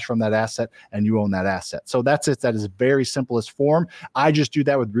the cash from that asset, and you own that asset. So that's it. That is very simplest form. I just do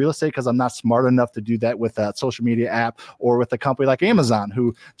that with real estate because I'm not smart enough to do that with a social media app or with a company like Amazon,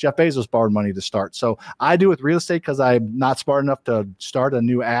 who Jeff Bezos borrowed money to start. So I do with real estate because I'm not smart enough to start a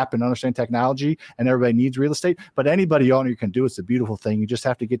new app and understand technology, and everybody needs real estate. But anybody owner can do it. It's a beautiful thing. You just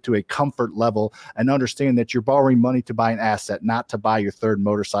have to get to a comfort level and understand that you're borrowing money to buy an asset, not to buy your third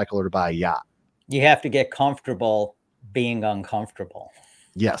motorcycle or to buy a yacht. You have to get comfortable being uncomfortable.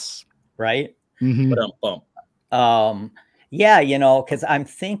 Yes. Right? Mm-hmm. Yeah, because I'm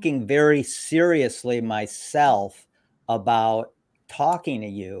thinking very seriously myself about talking to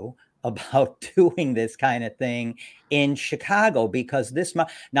you about doing this kind of thing in Chicago, because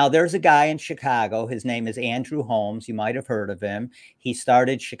now there's a guy in Chicago. His name is Andrew Holmes. You might have heard of him. He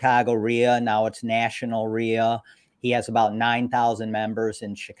started Chicago RIA. Now it's National RIA. He has about 9,000 members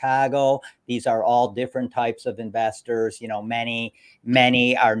in Chicago. These are all different types of investors. Many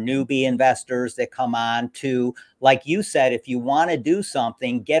are newbie investors that come on to, like you said, if you want to do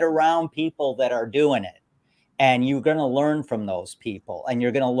something, get around people that are doing it. And you're going to learn from those people, and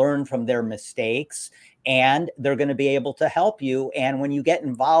you're going to learn from their mistakes, and they're going to be able to help you. And when you get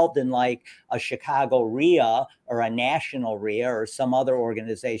involved in like a Chicago RIA or a National RIA or some other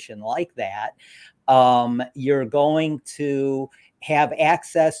organization like that, you're going to have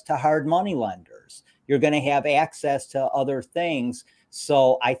access to hard money lenders. You're going to have access to other things.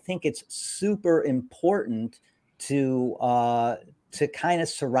 So I think it's super important to kind of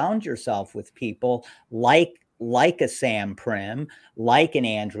surround yourself with people like a Sam Primm, like an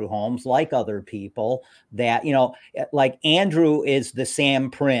Andrew Holmes, like other people that, like Andrew is the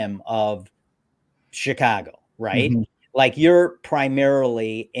Sam Primm of Chicago, right? Mm-hmm. Like you're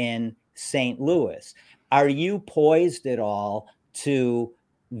primarily in St. Louis. Are you poised at all to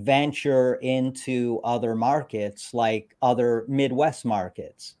venture into other markets, like other Midwest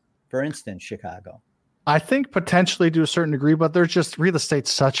markets, for instance, Chicago? I think potentially to a certain degree, but there's just real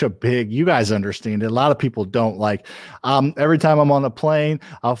estate's such a big, you guys understand it. A lot of people don't. Like, every time I'm on a plane,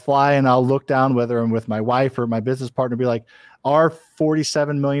 I'll fly and I'll look down, whether I'm with my wife or my business partner, be like, our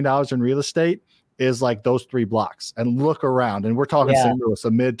 $47 million in real estate is like those 3 blocks, and look around. And we're talking St. Louis, a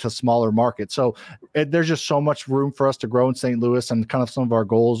mid to smaller market. So there's just so much room for us to grow in St. Louis. And kind of some of our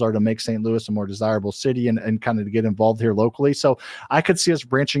goals are to make St. Louis a more desirable city and kind of to get involved here locally. So I could see us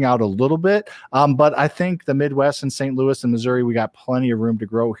branching out a little bit. But I think the Midwest and St. Louis and Missouri, we got plenty of room to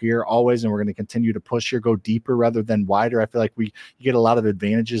grow here always. And we're going to continue to push here, go deeper rather than wider. I feel like you get a lot of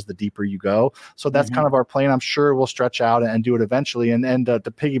advantages the deeper you go. So that's kind of our plan. I'm sure we'll stretch out and do it eventually. And to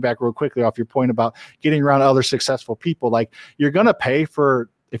piggyback real quickly off your point about getting around other successful people, like, you're going to pay for,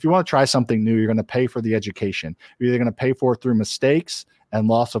 if you want to try something new, you're going to pay for the education. You're either going to pay for it through mistakes and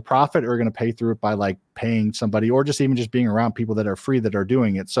loss of profit, or you're going to pay through it by like paying somebody, or just even just being around people that are free that are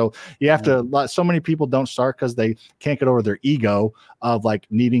doing it. So you have to, so many people don't start because they can't get over their ego of like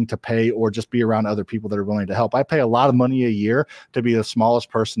needing to pay or just be around other people that are willing to help. I pay a lot of money a year to be the smallest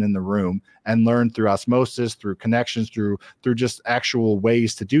person in the room and learn through osmosis, through connections, through just actual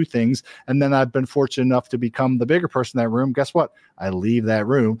ways to do things. And then I've been fortunate enough to become the bigger person in that room. Guess what? I leave that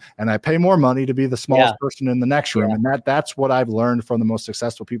room and I pay more money to be the smallest person in the next room. And that's what I've learned from the most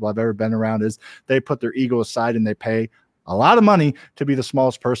successful people I've ever been around, is they put their ego aside and they pay a lot of money to be the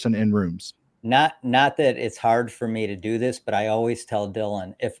smallest person in rooms. Not that it's hard for me to do this, but I always tell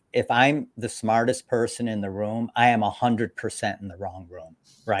Dylan, if I'm the smartest person in the room, I am 100% in the wrong room,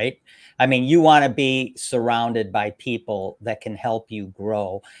 right? I mean, you want to be surrounded by people that can help you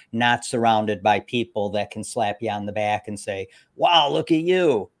grow, not surrounded by people that can slap you on the back and say, wow, look at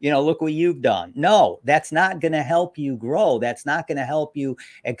you, look what you've done. No, that's not going to help you grow. That's not going to help you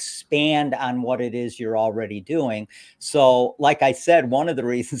expand on what it is you're already doing. So like I said, one of the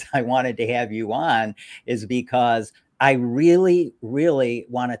reasons I wanted to have you on is because I really, really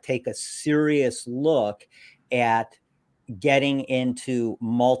want to take a serious look at getting into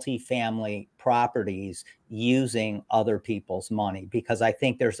multifamily properties using other people's money, because I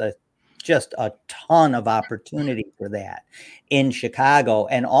think there's just a ton of opportunity for that in Chicago.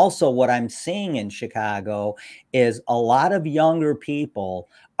 And also what I'm seeing in Chicago is a lot of younger people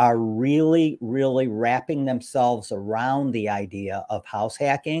are really, really wrapping themselves around the idea of house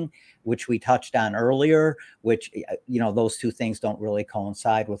hacking, which we touched on earlier, which, those two things don't really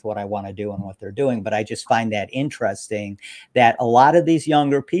coincide with what I want to do and what they're doing. But I just find that interesting that a lot of these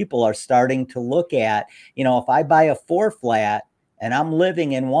younger people are starting to look at, if I buy a 4 flat and I'm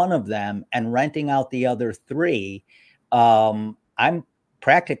living in one of them and renting out the other 3, I'm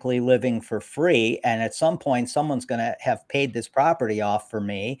practically living for free. And at some point, someone's going to have paid this property off for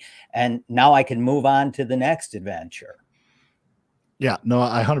me. And now I can move on to the next adventure. Yeah, no,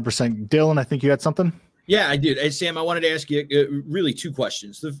 I 100%. Dylan, I think you had something. Yeah, I did. Hey, Sam, I wanted to ask you really 2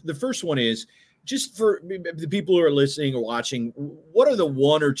 questions. The first one is, just for the people who are listening or watching, what are the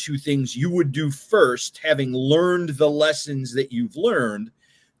 1 or 2 things you would do first, having learned the lessons that you've learned,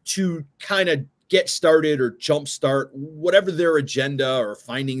 to kind of get started or jumpstart whatever their agenda or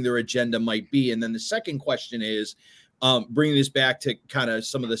finding their agenda might be? And then the second question is, bringing this back to kind of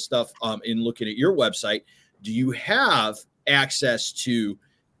some of the stuff in looking at your website, do you have access to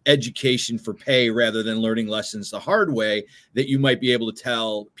education for pay rather than learning lessons the hard way that you might be able to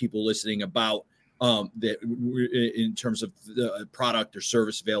tell people listening about that in terms of the product or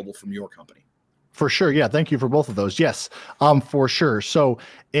service available from your company? For sure. Yeah. Thank you for both of those. Yes, for sure. So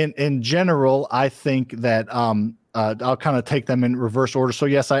in general, I think that I'll kind of take them in reverse order. So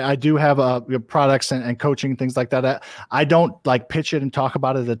yes, I do have products and coaching, things like that. I don't like pitch it and talk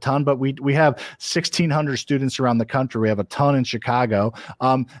about it a ton, but we have 1,600 students around the country. We have a ton in Chicago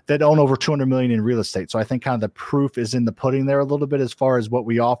that own over 200 million in real estate. So I think kind of the proof is in the pudding there a little bit as far as what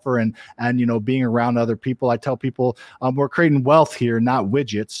we offer and being around other people. I tell people we're creating wealth here, not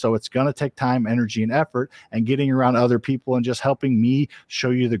widgets. So it's going to take time, energy, and effort, and getting around other people and just helping me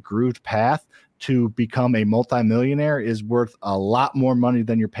show you the grooved path to become a multimillionaire is worth a lot more money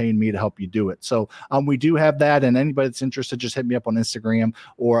than you're paying me to help you do it. So we do have that, and anybody that's interested, just hit me up on Instagram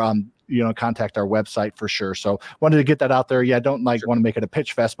or contact our website for sure. So wanted to get that out there. Yeah, I don't want to make it a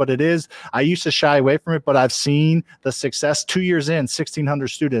pitch fest, but it is. I used to shy away from it, but I've seen the success 2 years in, 1,600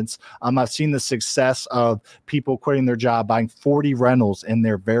 students. I've seen the success of people quitting their job, buying 40 rentals in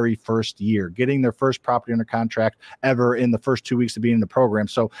their very first year, getting their first property under contract ever in the first 2 weeks of being in the program.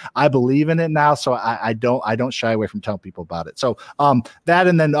 So I believe in it now. So I don't shy away from telling people about it. So that,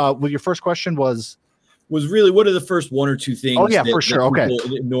 and then your first question was, was really what are the first one or two things. Oh yeah, for sure. Okay.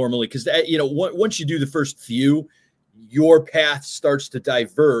 Normally, because once you do the first few, your path starts to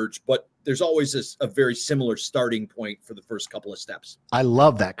diverge, but there's always a very similar starting point for the first couple of steps. I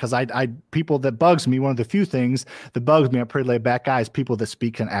love that because I people that bugs me. One of the few things that bugs me, I'm pretty laid back guy, is people that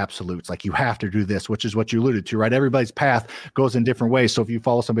speak in absolutes. Like you have to do this, which is what you alluded to, right? Everybody's path goes in different ways. So if you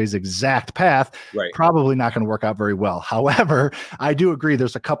follow somebody's exact path, right, probably not going to work out very well. However, I do agree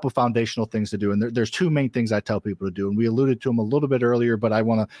there's a couple foundational things to do. And there's two main things I tell people to do. And we alluded to them a little bit earlier, but I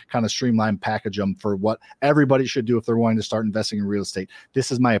want to kind of streamline, package them for what everybody should do if they're wanting to start investing in real estate.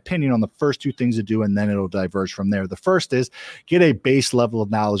 This is my opinion on the first two things to do, and then it'll diverge from there. The first is get a base level of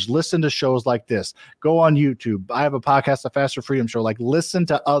knowledge. Listen to shows like this. Go on YouTube. I have a podcast, the Faster Freedom Show. Like listen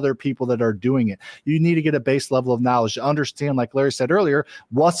to other people that are doing it. You need to get a base level of knowledge to understand, like Larry said earlier,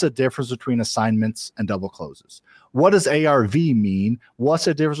 what's the difference between assignments and double closes? What does ARV mean? What's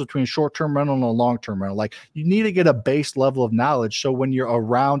the difference between short-term rental and a long-term rental? Like you need to get a base level of knowledge. So when you're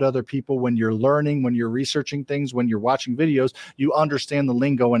around other people, when you're learning, when you're researching things, when you're watching videos, you understand the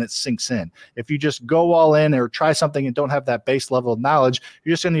lingo and it sinks in. If you just go all in or try something and don't have that base level of knowledge,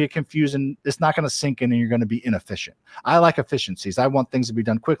 you're just going to get confused and it's not going to sink in and you're going to be inefficient. I like efficiencies. I want things to be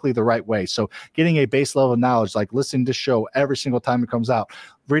done quickly the right way. So getting a base level of knowledge, like listening to show every single time it comes out,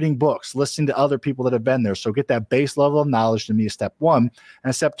 reading books, listening to other people that have been there. So get that base level of knowledge to me is step one.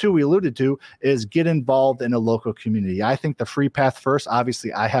 And step two, we alluded to, is get involved in a local community. I think the free path first.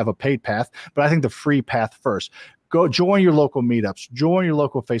 Obviously, I have a paid path, but I think the free path first. Go join your local meetups, join your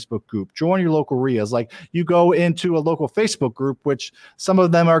local Facebook group, join your local RIAs. Like you go into a local Facebook group, which some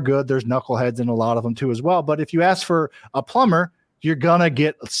of them are good. There's knuckleheads in a lot of them too as well. But if you ask for a plumber, you're going to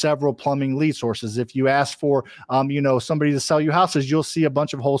get several plumbing lead sources. If you ask for, somebody to sell you houses, you'll see a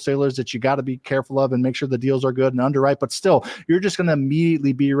bunch of wholesalers that you got to be careful of and make sure the deals are good and underwrite. But still, you're just going to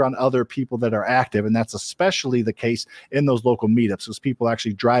immediately be around other people that are active. And that's especially the case in those local meetups, because people are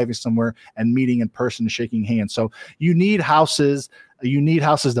actually driving somewhere and meeting in person and shaking hands. So you need houses. You need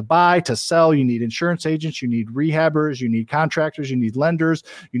houses to buy, to sell. You need insurance agents. You need rehabbers. You need contractors. You need lenders.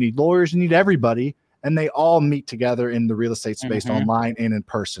 You need lawyers. You need everybody. And they all meet together in the real estate space, online and in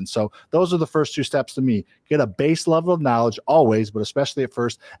person. So those are the first two steps to me. Get a base level of knowledge always, but especially at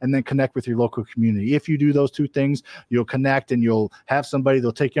first, and then connect with your local community. If you do those two things, you'll connect and you'll have somebody,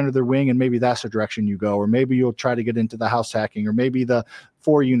 they'll take you under their wing, and maybe that's the direction you go. Or maybe you'll try to get into the house hacking, or maybe the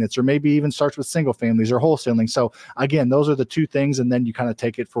 4 units, or maybe even starts with single families or wholesaling. So again, those are the two things. And then you kind of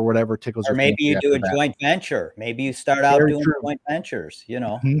take it for whatever tickles your fancy. Or maybe you do a joint venture. Maybe you start out doing joint ventures,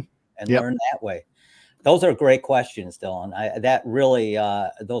 and learn that way. Those are great questions, Dylan.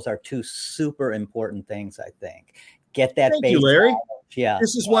 Those are two super important things, I think. Get that Thank you, Larry. knowledge. Yeah.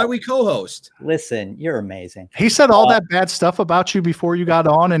 This is why we co-host. Listen, you're amazing. He said all that bad stuff about you before you got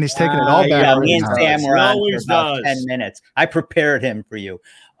on, and he's taking it all back. Yeah, me and Sam were on for about 10 minutes. I prepared him for you.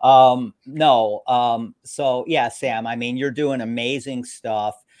 So yeah, Sam, I mean, you're doing amazing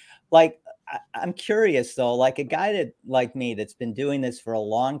stuff. Like, I'm curious though, like a guy that like me that's been doing this for a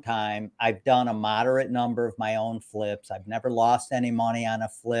long time. I've done a moderate number of my own flips. I've never lost any money on a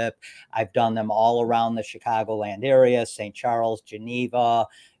flip. I've done them all around the Chicagoland area, St. Charles, Geneva,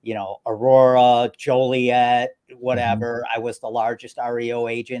 Aurora, Joliet, whatever. I was the largest REO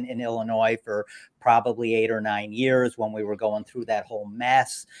agent in Illinois for probably 8 or 9 years when we were going through that whole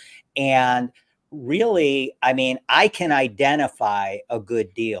mess. And really, I mean, I can identify a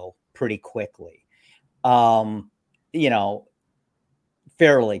good deal pretty quickly, fairly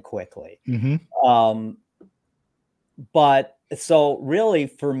quickly. But so really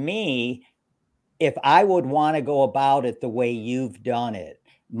for me, if I would want to go about it the way you've done it,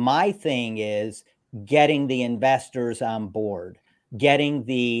 my thing is getting the investors on board, getting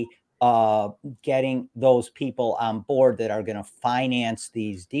those people on board that are going to finance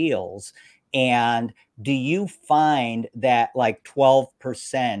these deals. And do you find that like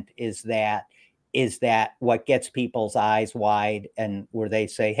 12% is that what gets people's eyes wide, and where they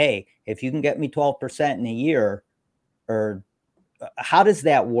say, hey, if you can get me 12% in a year, or how does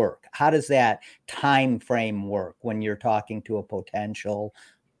that work? How does that time frame work when you're talking to a potential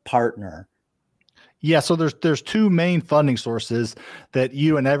partner? Yeah, so there's two main funding sources that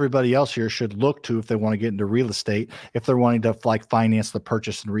you and everybody else here should look to if they want to get into real estate, if they're wanting to like finance the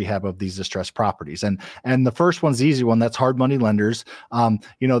purchase and rehab of these distressed properties. And the first one's the easy one. That's hard money lenders.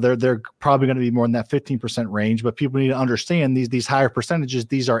 They're probably going to be more in that 15% range, but people need to understand these higher percentages,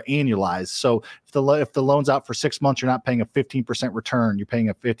 these are annualized. So if the loan's out for 6 months, you're not paying a 15% return, you're paying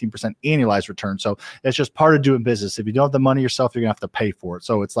a 15% annualized return. So it's just part of doing business. If you don't have the money yourself, you're gonna have to pay for it.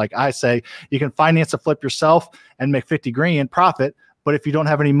 So it's like I say, you can finance a flip yourself and make 50 grand profit, But if you don't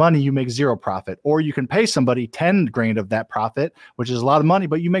have any money, you make zero profit. Or you can pay somebody 10 grand of that profit, which is a lot of money,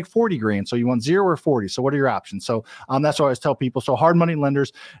 but you make 40 grand. So you want 0 or 40. So what are your options? So that's what I always tell people. So hard money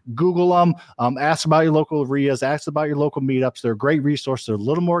lenders, Google them, ask about your local RIAs, ask about your local meetups. They're a great resource. They're a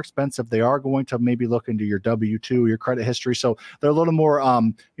little more expensive. They are going to maybe look into your W-2, your credit history. So they're a little more, a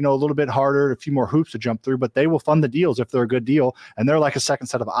little bit harder, a few more hoops to jump through, but they will fund the deals if they're a good deal. And they're like a second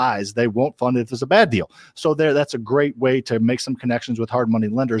set of eyes. They won't fund it if it's a bad deal. So that's a great way to make some connections with hard money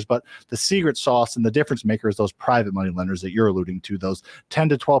lenders. But the secret sauce and the difference maker is those private money lenders that you're alluding to, those 10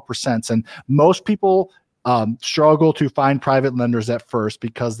 to 12%. And most people struggle to find private lenders at first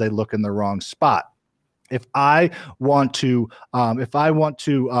because they look in the wrong spot. If I want to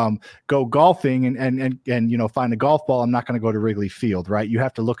go golfing and find a golf ball, I'm not going to go to Wrigley Field, right? You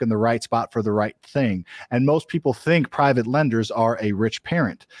have to look in the right spot for the right thing. And most people think private lenders are a rich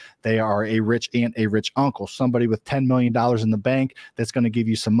parent. They are a rich aunt, a rich uncle, somebody with $10 million in the bank that's going to give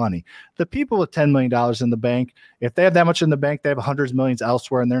you some money. The people with $10 million in the bank, if they have that much in the bank, they have hundreds of millions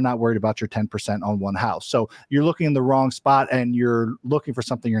elsewhere, and they're not worried about your 10% on one house. So you're looking in the wrong spot, and you're looking for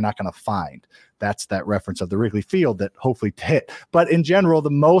something you're not going to find. That's that reference of the Wrigley Field that hopefully hit. But in general,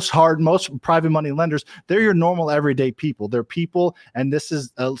 the most private money lenders, they're your normal everyday people. They're people, and this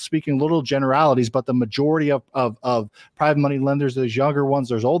is speaking little generalities, but the majority of private money lenders, there's younger ones,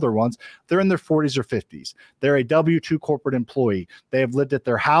 there's older ones, they're in their 40s or 50s. They're a W-2 corporate employee. They have lived at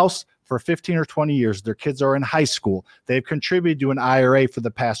their house for 15 or 20 years. Their kids are in high school. They've contributed to an IRA for the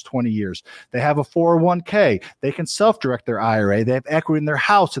past 20 years. They have a 401k. They can self-direct their IRA. They have equity in their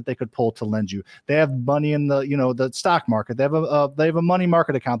house that they could pull to lend you. They have money in the stock market. They have a money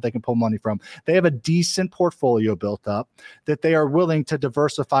market account they can pull money from. They have a decent portfolio built up that they are willing to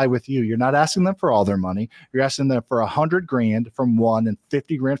diversify with you. You're not asking them for all their money. You're asking them for 100 grand from one and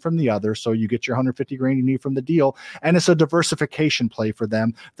 50 grand from the other. So you get your 150 grand you need from the deal. And it's a diversification play for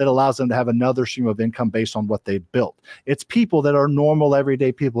them that allows them to have another stream of income based on what they've built. It's people that are normal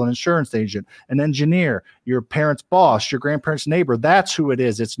everyday people, an insurance agent, an engineer, your parents' boss, your grandparents' neighbor. That's who it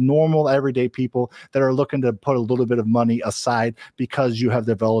is. It's normal everyday people that are looking to put a little bit of money aside because you have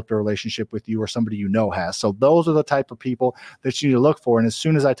developed a relationship with you or somebody you know has. So those are the type of people that you need to look for. And as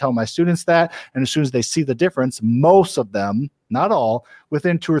soon as I tell my students that, and as soon as they see the difference, most of them, not all,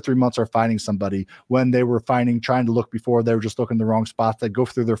 within 2 or 3 months are finding somebody. When they were trying to look before, they were just looking in the wrong spots. They go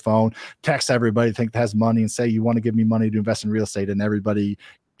through their phone, text everybody think has money and say, you want to give me money to invest in real estate, and everybody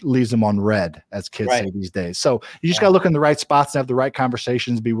leaves them on red, as kids say these days. So you just got to look in the right spots and have the right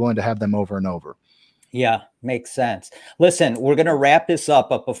conversations, be willing to have them over and over. Yeah, makes sense. Listen, we're going to wrap this up,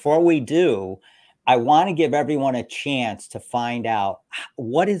 but before we do, I want to give everyone a chance to find out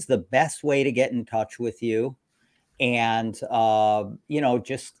what is the best way to get in touch with you and,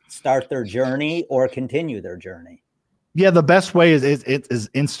 just start their journey or continue their journey. Yeah, the best way is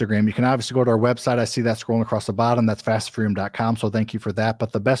Instagram. You can obviously go to our website. I see that scrolling across the bottom. That's FasterFreedom.com. So thank you for that.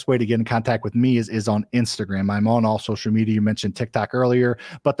 But the best way to get in contact with me is on Instagram. I'm on all social media. You mentioned TikTok earlier,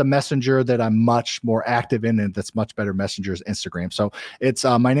 but the messenger that I'm much more active in and that's much better messenger is Instagram. So it's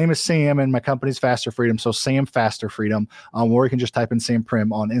my name is Sam and my company's Faster Freedom. So SamFasterFreedom, or you can just type in Sam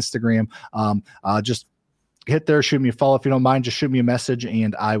Primm on Instagram. Just hit there, shoot me a follow if you don't mind. Just shoot me a message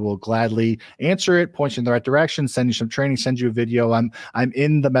and I will gladly answer it, point you in the right direction, send you some training, send you a video. I'm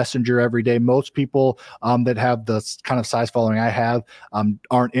in the messenger every day. Most people that have the kind of size following I have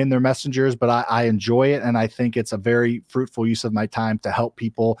aren't in their messengers, but I enjoy it. And I think it's a very fruitful use of my time to help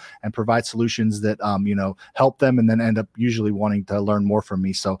people and provide solutions that, help them and then end up usually wanting to learn more from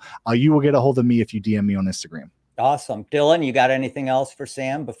me. So you will get a hold of me if you DM me on Instagram. Awesome. Dylan, you got anything else for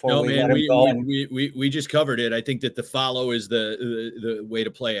Sam before we let him go? We just covered it. I think that the follow is the way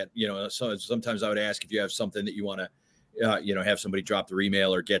to play it. So sometimes I would ask if you have something that you want to, have somebody drop their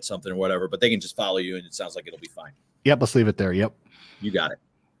email or get something or whatever, but they can just follow you and it sounds like it'll be fine. Yep. Let's leave it there. Yep. You got it.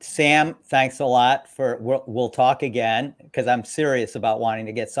 Sam, thanks a lot we'll talk again because I'm serious about wanting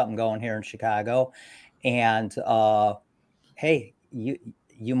to get something going here in Chicago. And hey,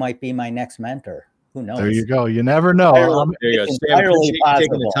 you might be my next mentor. Who knows? There you go. You never know. There you go. Sam, appreciate you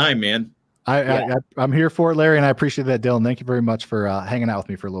taking the time, man. I'm here for it, Larry, and I appreciate that, Dylan. Thank you very much for hanging out with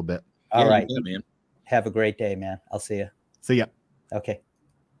me for a little bit. All right, man. Have a great day, man. I'll see you. See ya. Okay.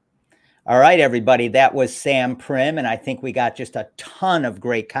 All right, everybody. That was Sam Primm, and I think we got just a ton of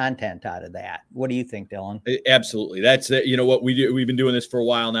great content out of that. What do you think, Dylan? Absolutely. That's what we do. We've been doing this for a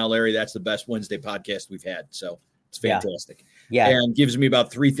while now, Larry. That's the best Wednesday podcast we've had. So it's fantastic. Yeah. And gives me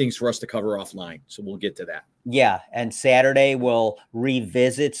about 3 things for us to cover offline. So we'll get to that. Yeah. And Saturday we'll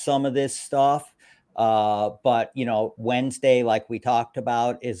revisit some of this stuff. But Wednesday, like we talked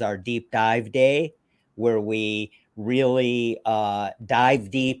about, is our deep dive day where we really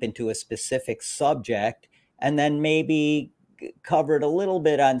dive deep into a specific subject, and then maybe cover it a little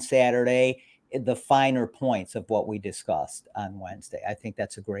bit on Saturday, the finer points of what we discussed on Wednesday. I think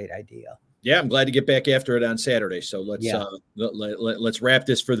that's a great idea. Yeah, I'm glad to get back after it on Saturday. So let's wrap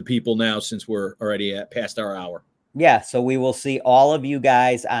this for the people now, since we're already past our hour. Yeah, so we will see all of you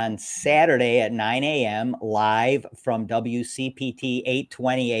guys on Saturday at 9 a.m. live from WCPT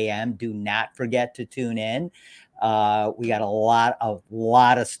 820 a.m. Do not forget to tune in. We got a lot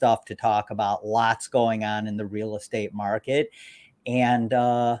of stuff to talk about, lots going on in the real estate market. And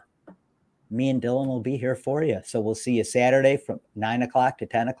me and Dylan will be here for you. So we'll see you Saturday from 9 o'clock to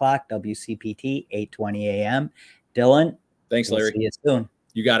 10 o'clock, WCPT 820 a.m. Dylan. Thanks, Larry. See you soon.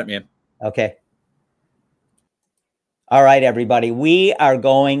 You got it, man. Okay. All right, everybody, we are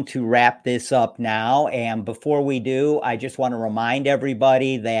going to wrap this up now. And before we do, I just want to remind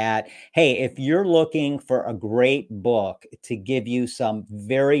everybody that, hey, if you're looking for a great book to give you some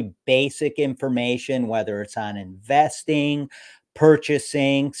very basic information, whether it's on investing,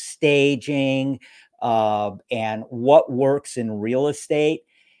 purchasing, staging, and what works in real estate,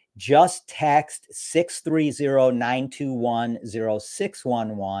 just text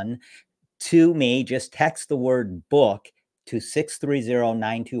 630-921-0611 to me. Just text the word book to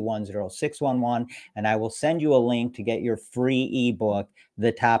 630-921-0611, and I will send you a link to get your free ebook,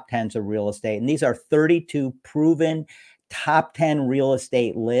 The Top 10s of Real Estate. And these are 32 proven top 10 real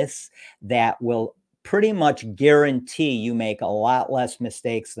estate lists that will pretty much guarantee you make a lot less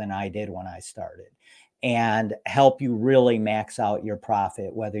mistakes than I did when I started, and help you really max out your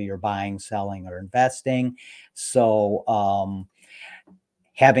profit, whether you're buying, selling, or investing. So,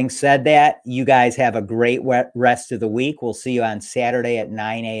 having said that, you guys have a great rest of the week. We'll see you on Saturday at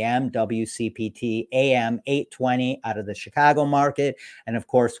 9 a.m. WCPT AM 820 out of the Chicago market. And of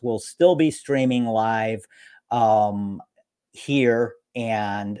course, we'll still be streaming live here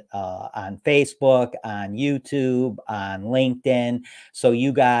and on Facebook, on YouTube, on LinkedIn. So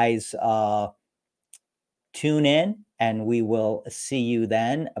you guys tune in, and we will see you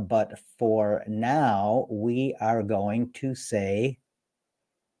then. But for now, we are going to say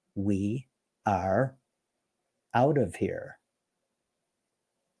we are out of here.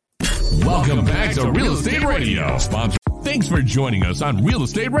 Welcome back to Real Estate Radio. Thanks for joining us on Real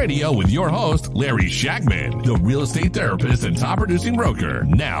Estate Radio with your host, Larry Shackman, the real estate therapist and top producing broker.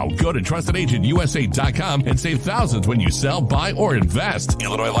 Now, go to TrustedAgentUSA.com and save thousands when you sell, buy, or invest.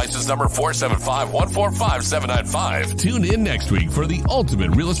 Illinois license number 475145795. Tune in next week for the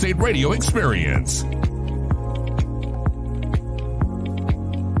ultimate real estate radio experience.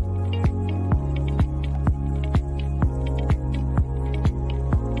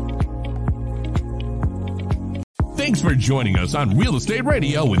 Thanks for joining us on Real Estate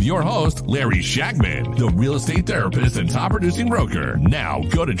Radio with your host, Larry Shackman, the real estate therapist and top producing broker. Now,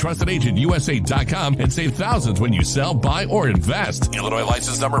 go to TrustedAgentUSA.com and save thousands when you sell, buy, or invest. Illinois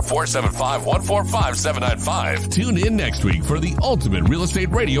license number 475145795. Tune in next week for the ultimate real estate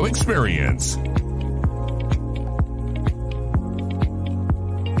radio experience.